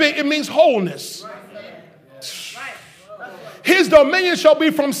 It means wholeness. His dominion shall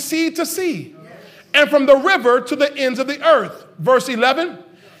be from sea to sea, and from the river to the ends of the earth. Verse 11.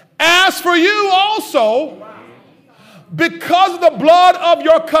 As for you also, because of the blood of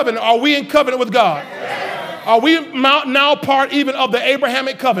your covenant, are we in covenant with God? Are we now part even of the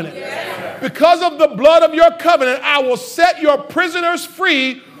Abrahamic covenant? Because of the blood of your covenant, I will set your prisoners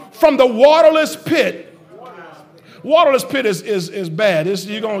free from the waterless pit. Waterless pit is bad. It's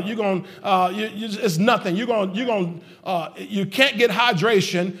nothing. You can't get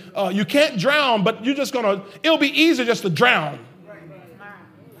hydration. You can't drown, but it'll be easier just to drown.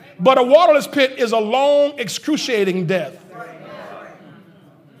 But a waterless pit is a long, excruciating death.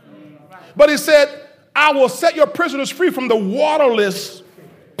 But he said, I will set your prisoners free from the waterless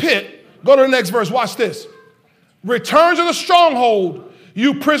pit. Go to the next verse. Watch this. Return to the stronghold,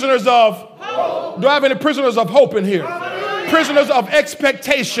 you prisoners of hope. Do I have any prisoners of hope in here? Prisoners of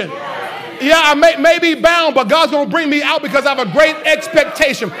expectation. Yeah, I may be bound, but God's going to bring me out because I have a great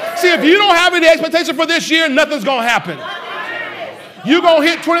expectation. See, if you don't have any expectation for this year, nothing's going to happen. You're going to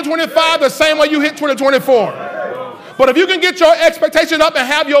hit 2025 the same way you hit 2024. But if you can get your expectation up and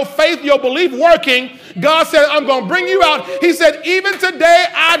have your faith, your belief working, God said, I'm going to bring you out. He said, even today,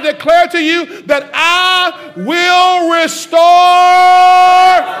 I declare to you that I will restore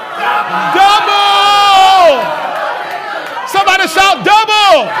double. Somebody shout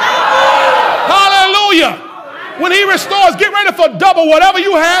double. Hallelujah. When he restores, get ready for double. Whatever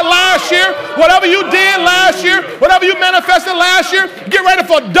you had last year, whatever you did last year, whatever you manifested last year, get ready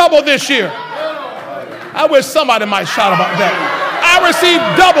for double this year. I wish somebody might shout about that. I received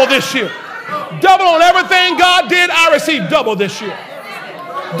double this year. Double on everything God did, I received double this year.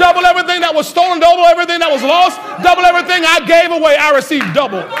 Double everything that was stolen, double everything that was lost, double everything I gave away, I received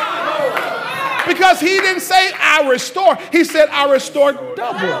double. Because he didn't say I restore, he said I restore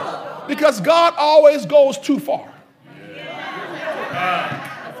double. Because God always goes too far.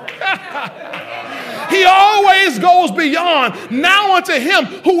 He always goes beyond. Now unto him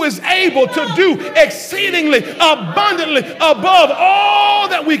who is able to do exceedingly, abundantly, above all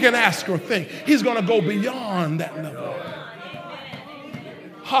that we can ask or think. He's going to go beyond that level.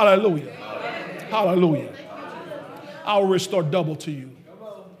 Hallelujah. Hallelujah. I will restore double to you.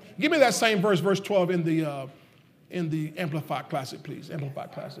 Give me that same verse, verse 12 in the Amplified Classic, please.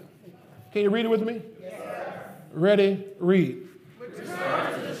 Amplified Classic. Can you read it with me? Ready? Read.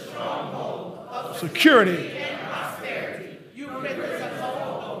 Security.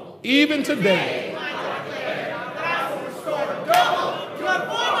 Even today.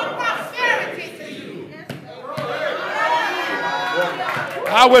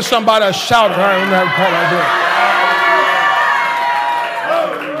 I wish somebody would shout right on that part right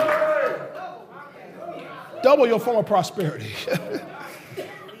there. Double your form of prosperity.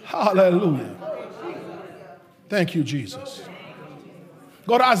 Hallelujah. Thank you, Jesus.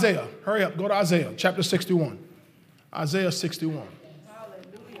 Go to Isaiah. Hurry up. Go to Isaiah, chapter 61. Isaiah 61.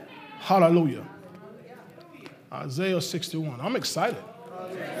 Hallelujah. Isaiah 61. I'm excited.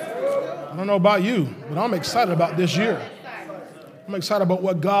 I don't know about you, but I'm excited about this year. I'm excited about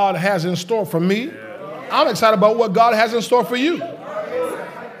what God has in store for me. I'm excited about what God has in store for you.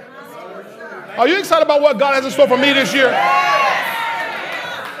 Are you excited about what God has in store for me this year?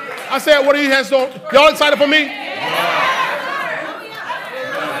 I said, what do you have in store? Y'all excited for me?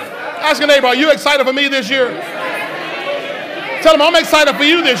 Ask your neighbor, are you excited for me this year? Tell them I'm excited for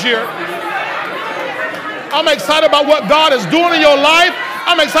you this year. I'm excited about what God is doing in your life.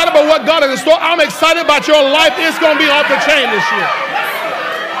 I'm excited about what God has in store. I'm excited about your life. It's going to be off the chain this year.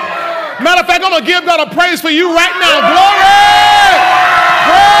 Matter of fact, I'm going to give God a praise for you right now. Glory!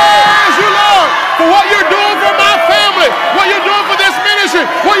 Praise you, Lord, for what you're doing for my family, what you're doing for this ministry,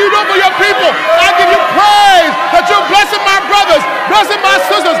 what you're doing for your people. I give you praise that you're blessing my brothers, blessing my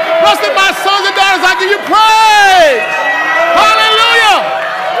sisters, blessing my sons and daughters. I give you praise. Hallelujah!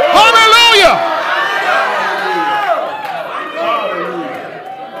 Hallelujah!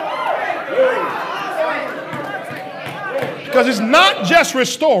 Because it's not just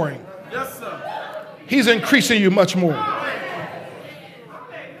restoring. He's increasing you much more.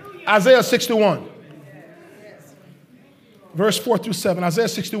 Isaiah 61. Verse 4 through 7. Isaiah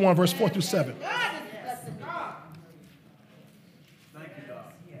 61, verse 4 through 7.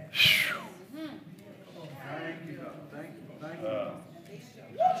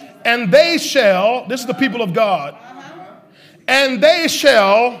 And they shall, this is the people of God, and they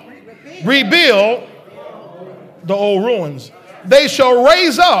shall rebuild the old ruins. They shall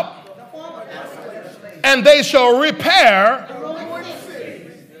raise up and they shall repair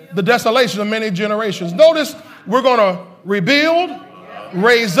the desolation of many generations. Notice we're going to rebuild,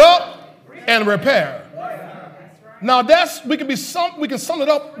 raise up, and repair. Now we can sum it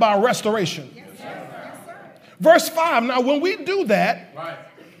up by restoration. Verse 5. Now when we do that,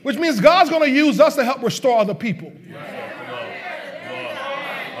 which means God's going to use us to help restore other people.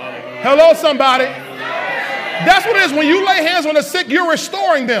 Hello, somebody. That's what it is. When you lay hands on the sick, you're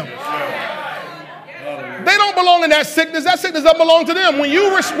restoring them. They don't belong in that sickness. That sickness doesn't belong to them. When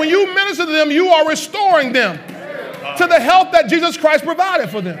you minister to them, you are restoring them to the health that Jesus Christ provided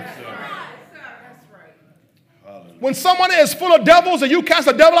for them. When someone is full of devils and you cast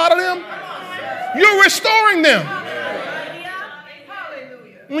a devil out of them, you're restoring them.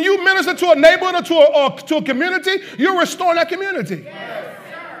 When you minister to a neighborhood or to a community, you're restoring that community.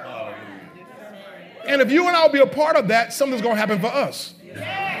 And if you and I will be a part of that, something's going to happen for us.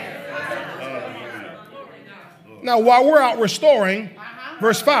 Now, while we're out restoring,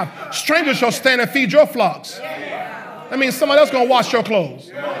 verse 5, strangers shall stand and feed your flocks. That means somebody else is going to wash your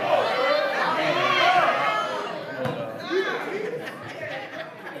clothes.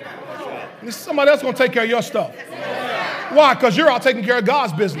 Somebody else is going to take care of your stuff. Why? Because you're out taking care of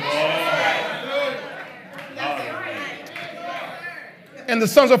God's business. And the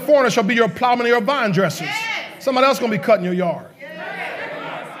sons of foreigners shall be your plowmen and your vine dressers. Somebody else is going to be cutting your yard.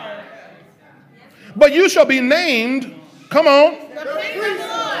 But you shall be named, come on,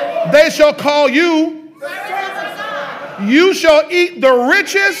 they shall call you, you shall eat the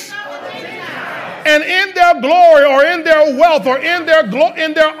riches, and in their glory or in their wealth or in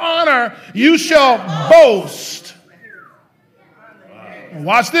their honor, you shall boast.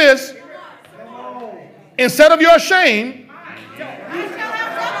 Watch this. Instead of your shame,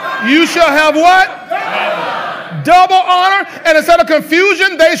 you shall have what? Double honor. And instead of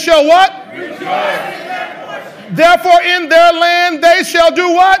confusion, they shall what? Therefore in their land they shall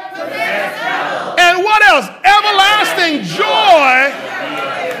do what? And what else? Everlasting joy.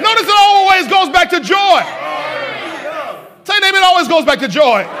 Notice it always goes back to joy. Tell your neighbor, it always goes back to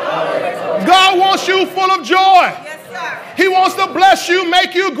joy. God wants you full of joy. He wants to bless you,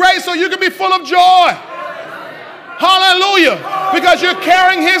 make you great so you can be full of joy. Hallelujah. Because you're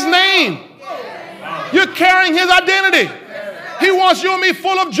carrying his name. You're carrying his identity. He wants you and me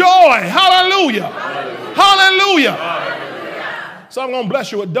full of joy. Hallelujah. Hallelujah. So I'm going to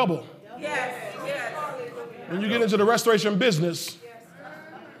bless you with double. When you get into the restoration business,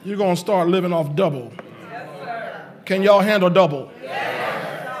 you're going to start living off double. Can y'all handle double?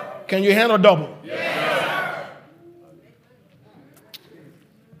 Can you handle double?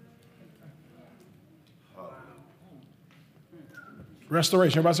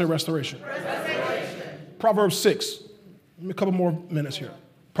 Restoration. Everybody say restoration. Proverbs 6. Give me a couple more minutes here.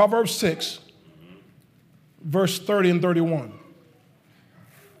 Proverbs 6, verse 30 and 31.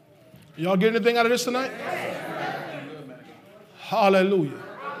 Y'all get anything out of this tonight? Hallelujah.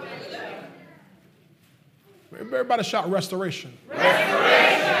 Everybody shout restoration.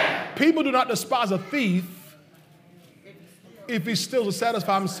 People do not despise a thief if he steals to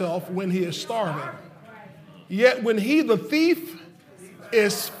satisfy himself when he is starving. Yet when he, the thief,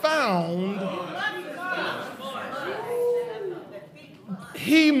 is found,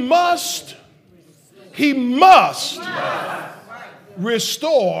 he must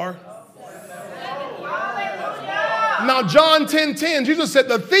restore. Now, John 10:10, Jesus said,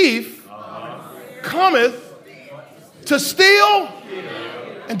 the thief cometh to steal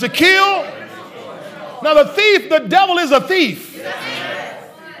and to kill. Now, the devil is a thief.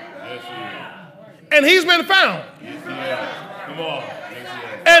 And he's been found. Yes, he has. Come on. Yes, he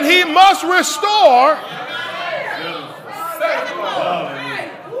has. And he must restore.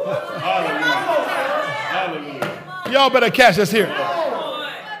 Hallelujah. Y'all better catch this here.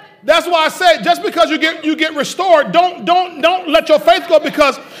 That's why I said, just because you get restored, don't let your faith go,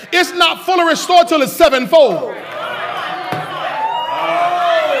 because it's not fully restored till it's sevenfold.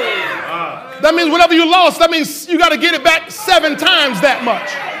 That means whatever you lost, that means you got to get it back 7 times that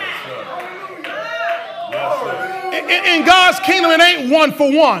much. In God's kingdom, it ain't 1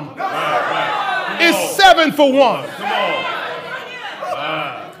 for 1. It's 7 for 1.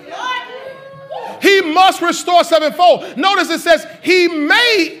 He must restore sevenfold. Notice it says he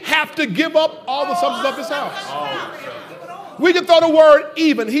may have to give up all the substance of his house. We can throw the word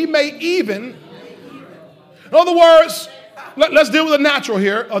even. He may even. In other words, let's deal with a natural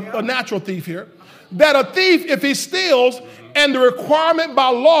here, a natural thief here. That a thief, if he steals, and the requirement by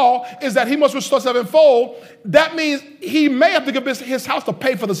law is that he must restore sevenfold, that means he may have to give his house to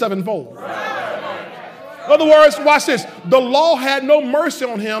pay for the sevenfold. In other words, watch this. The law had no mercy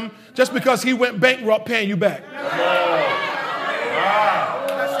on him just because he went bankrupt paying you back.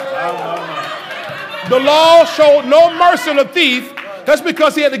 The law showed no mercy on the thief just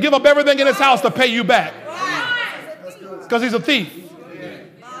because he had to give up everything in his house to pay you back. Because he's a thief.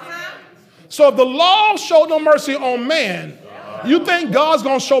 So if the law showed no mercy on man, you think God's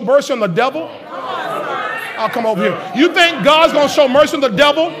going to show mercy on the devil? I'll come over here. You think God's going to show mercy on the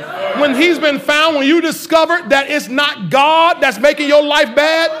devil when he's been found, when you discovered that it's not God that's making your life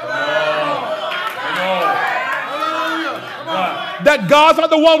bad? That God's not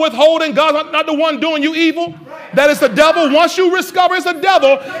the one withholding, God's not the one doing you evil? That it's the devil? Once you discover it's the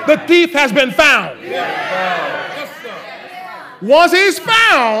devil, the thief has been found. Once he's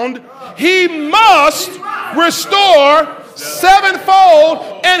found, he must restore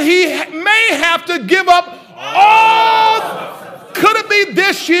sevenfold, and he may have to give up all. Could it be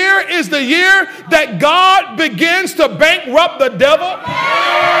this year is the year that God begins to bankrupt the devil?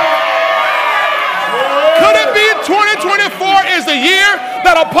 Could it be 2024 is the year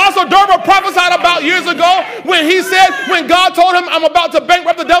that Apostle Durban prophesied about years ago when he said, when God told him, I'm about to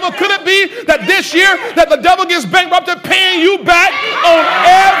bankrupt the devil? Could it be that this year that the devil gets bankrupted, paying you back on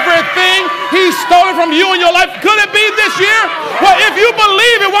everything he's stolen from you in your life? Could it be this year? Well, if you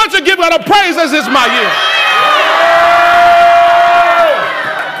believe it, why don't you give God a praise as it's my year?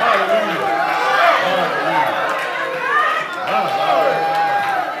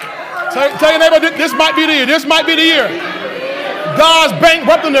 Tell your neighbor, this might be the year. This might be the year. God's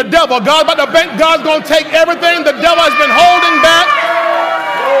bankrupting the devil. God's going to take everything the devil has been holding back.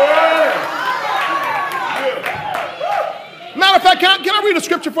 Matter of fact, can I read a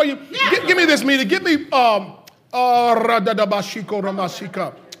scripture for you? Yeah. Give me this meeting. Give me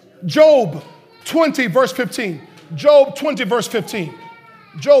Job 20, verse 15. Job 20, verse 15.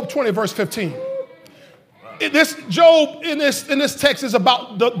 Job 20, verse 15. This Job in this text is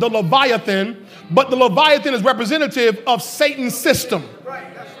about the Leviathan, but the Leviathan is representative of Satan's system.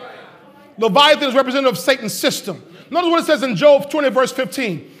 Right, that's right. Leviathan is representative of Satan's system. Notice what it says in Job 20, verse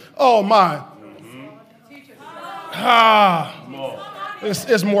 15. Oh my.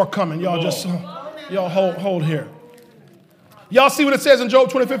 There's more coming. Y'all just hold here. Y'all see what it says in Job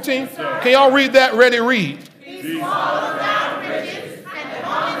 20:15? Can y'all read that? Ready, read. He swallows down riches and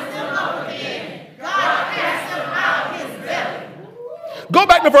vomits them up again. God casts them out his belly. Go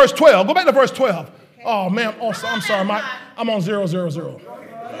back to verse 12. Go back to verse 12. Oh man, I'm sorry, I'm on 000.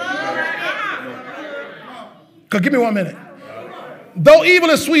 Give me 1 minute. Though evil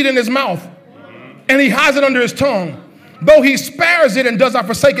is sweet in his mouth, and he hides it under his tongue, though he spares it and does not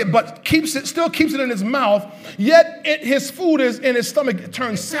forsake it, but still keeps it in his mouth, yet his food is in his stomach, it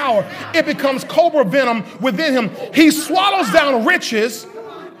turns sour. It becomes cobra venom within him. He swallows down riches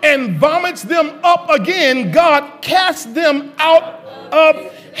and vomits them up again. God casts them out of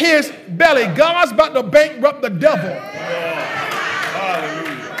his belly. God's about to bankrupt the devil.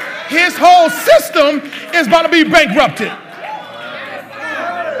 His whole system is about to be bankrupted.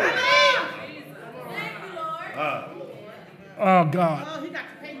 Oh, God. Oh, he got to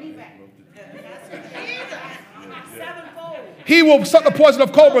pay me back. He will suck the poison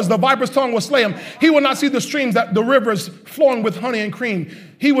of cobras. The viper's tongue will slay him. He will not see the streams, the rivers flowing with honey and cream.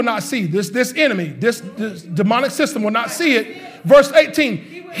 He will not see this enemy, this demonic system will not see it. Verse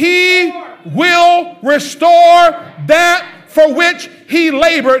 18, he will restore that for which he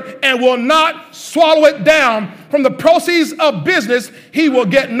labored and will not swallow it down. From the proceeds of business, he will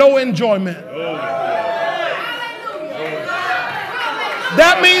get no enjoyment.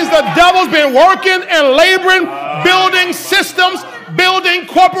 That means the devil's been working and laboring, building systems, building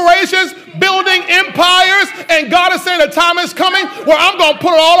corporations, building empires, and God is saying the time is coming where I'm going to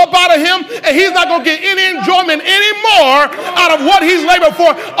put it all up out of him, and he's not going to get any enjoyment anymore out of what he's labored for.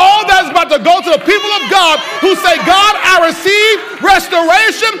 All that's about to go to the people of God who say, God, I receive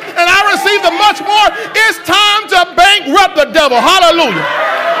restoration, and I receive the much more. It's time to bankrupt the devil. Hallelujah.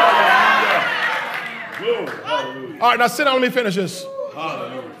 All right, now sit down. Let me finish this.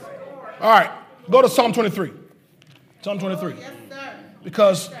 All right, go to Psalm 23. Psalm 23.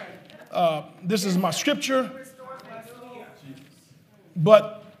 Because this is my scripture.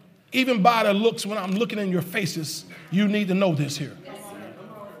 But even by the looks, when I'm looking in your faces, you need to know this here.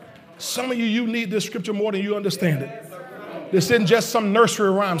 Some of you need this scripture more than you understand it. This isn't just some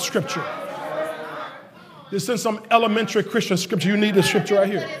nursery rhyme scripture. This isn't some elementary Christian scripture. You need this scripture right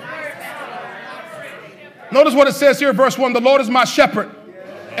here. Notice what it says here, verse 1. The Lord is my shepherd.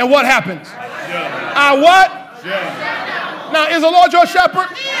 And what happens? I what? Now, is the Lord your shepherd?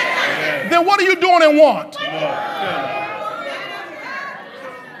 Then what are you doing in want?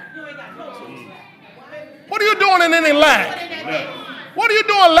 What are you doing in any lack? What are you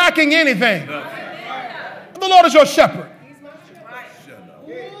doing lacking anything? The Lord is your shepherd.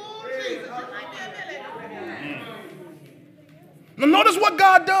 Now, notice what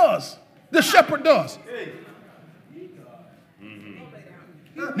God does. The shepherd does.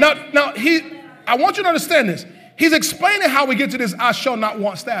 Now, I want you to understand this. He's explaining how we get to this I shall not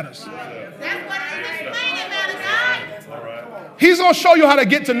want status. That's what he's explaining, man of God. He's going to show you how to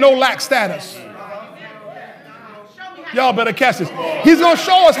get to no lack status. Y'all better catch this. He's going to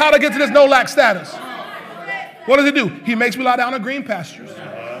show us how to get to this no lack status. What does he do? He makes me lie down in green pastures.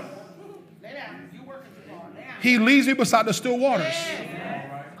 He leads me beside the still waters.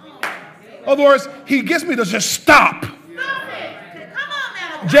 In other words, he gets me to just stop.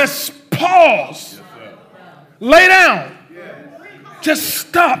 Just pause. Lay down. Just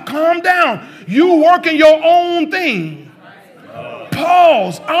stop. Calm down. You working your own thing.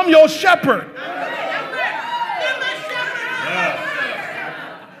 Pause. I'm your shepherd.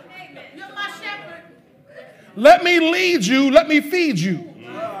 Let me lead you. Let me feed you.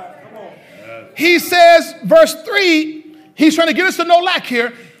 He says, verse 3, he's trying to get us to no lack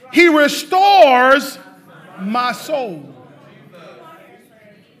here. He restores my soul.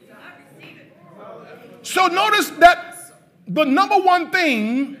 So notice that the number one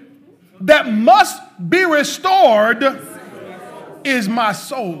thing that must be restored is my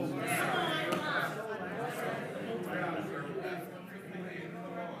soul.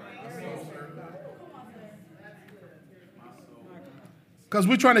 Because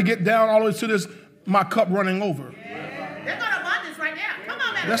we're trying to get down all the way to this, my cup running over. There's no abundance right now. Come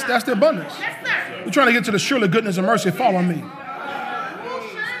on, man. That's the abundance. Yes, sir. We're trying to get to the surely goodness and mercy follow me.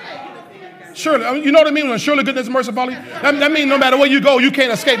 Surely, you know what I mean when surely goodness and mercy follow you? That means no matter where you go, you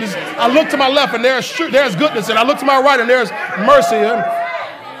can't escape this. I look to my left and there's goodness, and I look to my right and there's mercy. And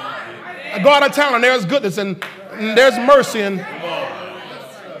I go out of town and there's goodness and there's mercy.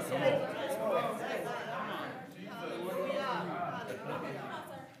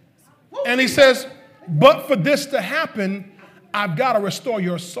 And he says, but for this to happen, I've got to restore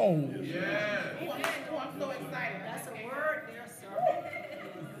your soul.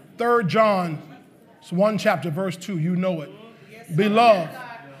 3 John, it's 1 chapter, verse 2, you know it. Beloved,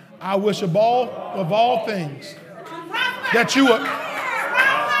 I wish of all things that you would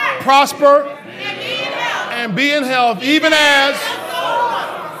prosper and be in health, even as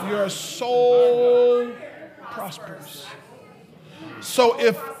your soul prospers. So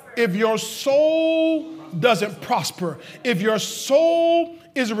if your soul doesn't prosper, if your soul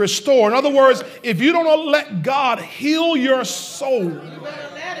is restored, in other words, if you don't let God heal your soul,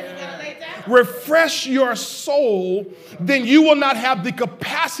 refresh your soul, then you will not have the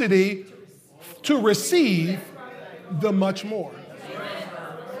capacity to receive the much more.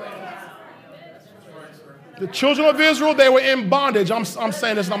 The children of Israel, they were in bondage. I'm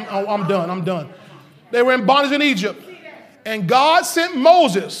saying this, I'm done. They were in bondage in Egypt. And God sent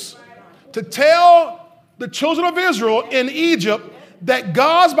Moses to tell the children of Israel in Egypt that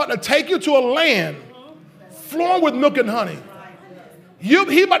God's about to take you to a land flowing with milk and honey.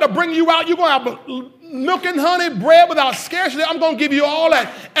 He about to bring you out. You're going to have milk and honey, bread without scarcity. I'm going to give you all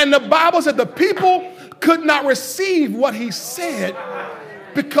that. And the Bible said the people could not receive what he said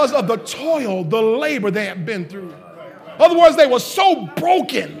because of the toil, the labor they had been through. In other words, they were so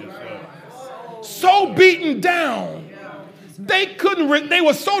broken, so beaten down. They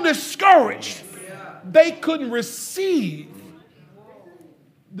were so discouraged. They couldn't receive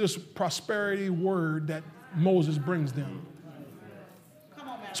this prosperity word that Moses brings them.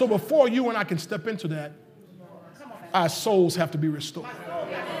 So before you and I can step into that, our souls have to be restored.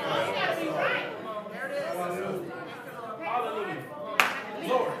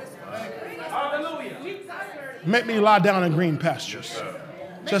 Make me lie down in green pastures.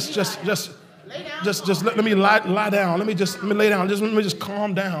 Just let me lie down. Let me lay down. Let me just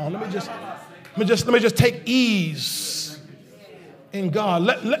calm down. Let me just take ease in God.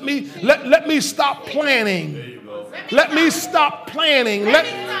 Let me stop planning. Let me stop planning.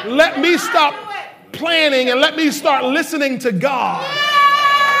 Let me stop planning and let me start listening to God.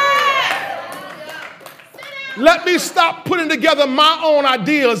 Let me stop putting together my own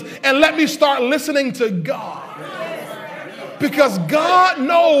ideas and let me start listening to God. Because God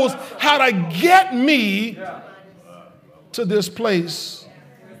knows how to get me to this place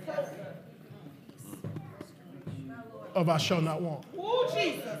of I shall not want.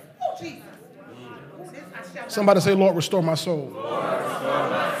 Somebody say, Lord, restore my soul.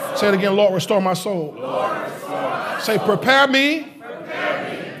 Say it again, Lord, restore my soul. Say, prepare me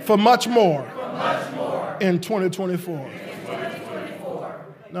for much more in 2024.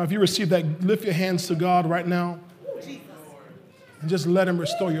 Now, if you receive that, lift your hands to God right now and just let him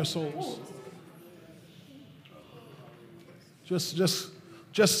restore your souls.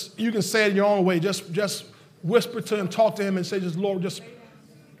 Just you can say it your own way. Just whisper to him, talk to him and say, just Lord, just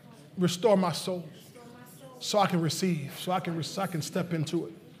restore my soul so I can receive, so I can step into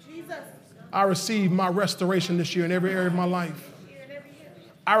it. I receive my restoration this year in every area of my life.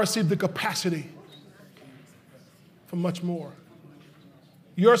 I receive the capacity for much more.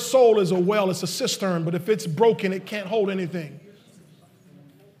 Your soul is a well, it's a cistern, but if it's broken, it can't hold anything.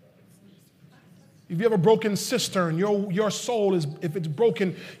 If you have a broken cistern, your soul is, if it's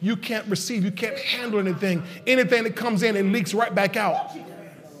broken, you can't receive, you can't handle anything. Anything that comes in, it leaks right back out.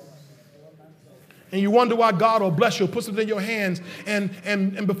 And you wonder why God will bless you, puts it in your hands,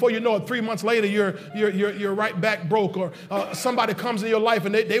 and before you know it, 3 months later, you're right back broke, or somebody comes in your life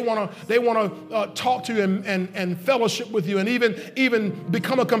and they want to talk to you and fellowship with you, and even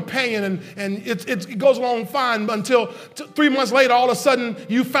become a companion, and it goes along fine until 3 months later, all of a sudden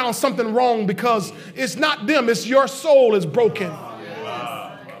you found something wrong because it's not them, it's your soul is broken.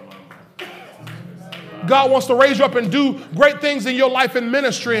 God wants to raise you up and do great things in your life and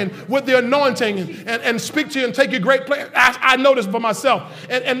ministry and with the anointing and speak to you and take you great place. I know this for myself.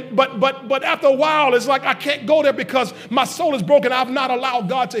 But after a while, it's like I can't go there because my soul is broken. I've not allowed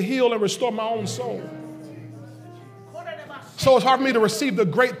God to heal and restore my own soul. So it's hard for me to receive the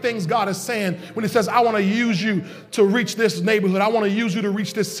great things God is saying when he says, I want to use you to reach this neighborhood. I want to use you to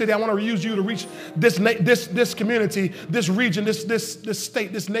reach this city. I want to use you to reach this community, this region, this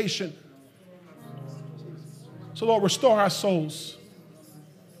state, this nation. So, Lord, restore our souls.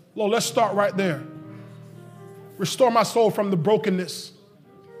 Lord, let's start right there. Restore my soul from the brokenness,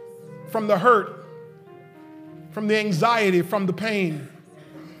 from the hurt, from the anxiety, from the pain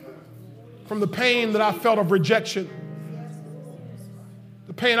that I felt of rejection,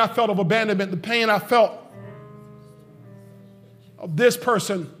 the pain I felt of abandonment, the pain I felt of this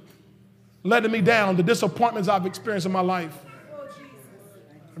person letting me down, the disappointments I've experienced in my life.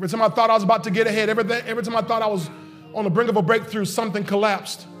 Every time I thought I was about to get ahead, every time I thought I was on the brink of a breakthrough, something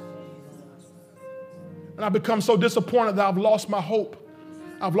collapsed. And I've become so disappointed that I've lost my hope.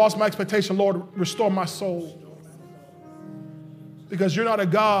 I've lost my expectation. Lord, restore my soul. Because you're not a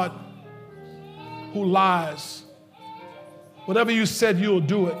God who lies. Whatever you said, you'll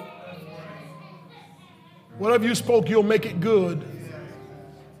do it. Whatever you spoke, you'll make it good.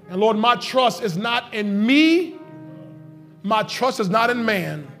 And Lord, my trust is not in me. My trust is not in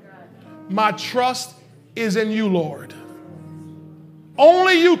man. My trust is in you, Lord.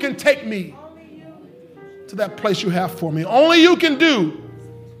 Only you can take me to that place you have for me. Only you can do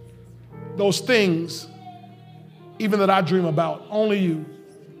those things, even that I dream about. Only you.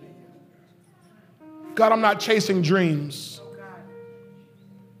 God, I'm not chasing dreams.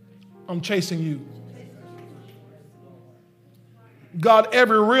 I'm chasing you. God,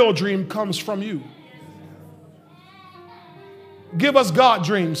 every real dream comes from you. Give us God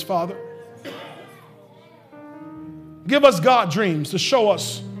dreams, Father. Give us God dreams to show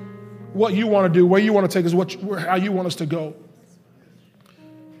us what you want to do, where you want to take us, how you want us to go.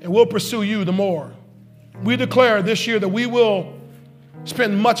 And we'll pursue you the more. We declare this year that we will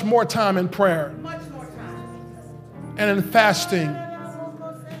spend much more time in prayer and in fasting,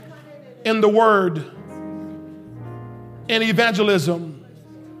 in the word, in evangelism,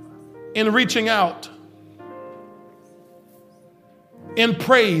 in reaching out, in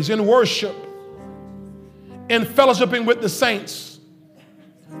praise, in worship, in fellowshipping with the saints,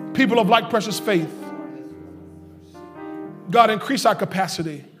 people of like precious faith. God, increase our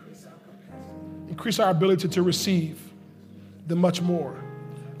capacity, increase our ability to receive the much more.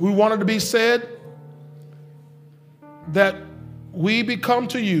 We want it to be said that we become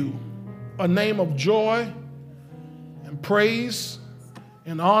to you a name of joy and praise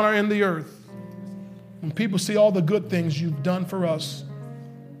and honor in the earth. When people see all the good things you've done for us,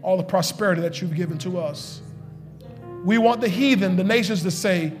 all the prosperity that you've given to us, we want the heathen, the nations to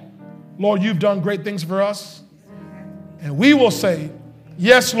say, Lord, you've done great things for us. And we will say,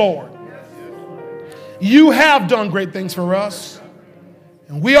 yes, Lord, you have done great things for us.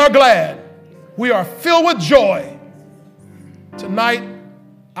 And we are glad. We are filled with joy. Tonight,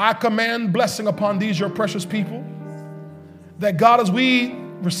 I command blessing upon these, your precious people, that God, as we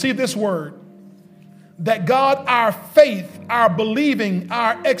receive this word, that God, our faith, our believing,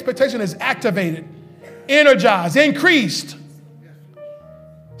 our expectation is activated, energized, increased,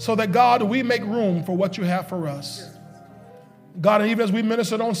 so that God, we make room for what you have for us. God, and even as we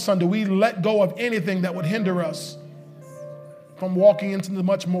ministered on Sunday, we let go of anything that would hinder us from walking into the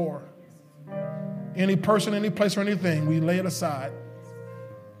much more. Any person, any place, or anything, we lay it aside.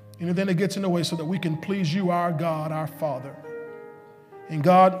 Anything that gets in the way so that we can please you, our God, our Father. And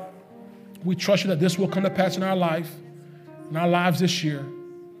God, we trust you that this will come to pass in our life, in our lives this year.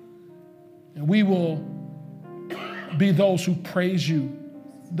 And we will be those who praise you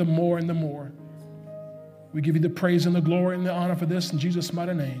the more and the more. We give you the praise and the glory and the honor for this in Jesus'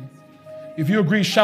 mighty name. If you agree, shout.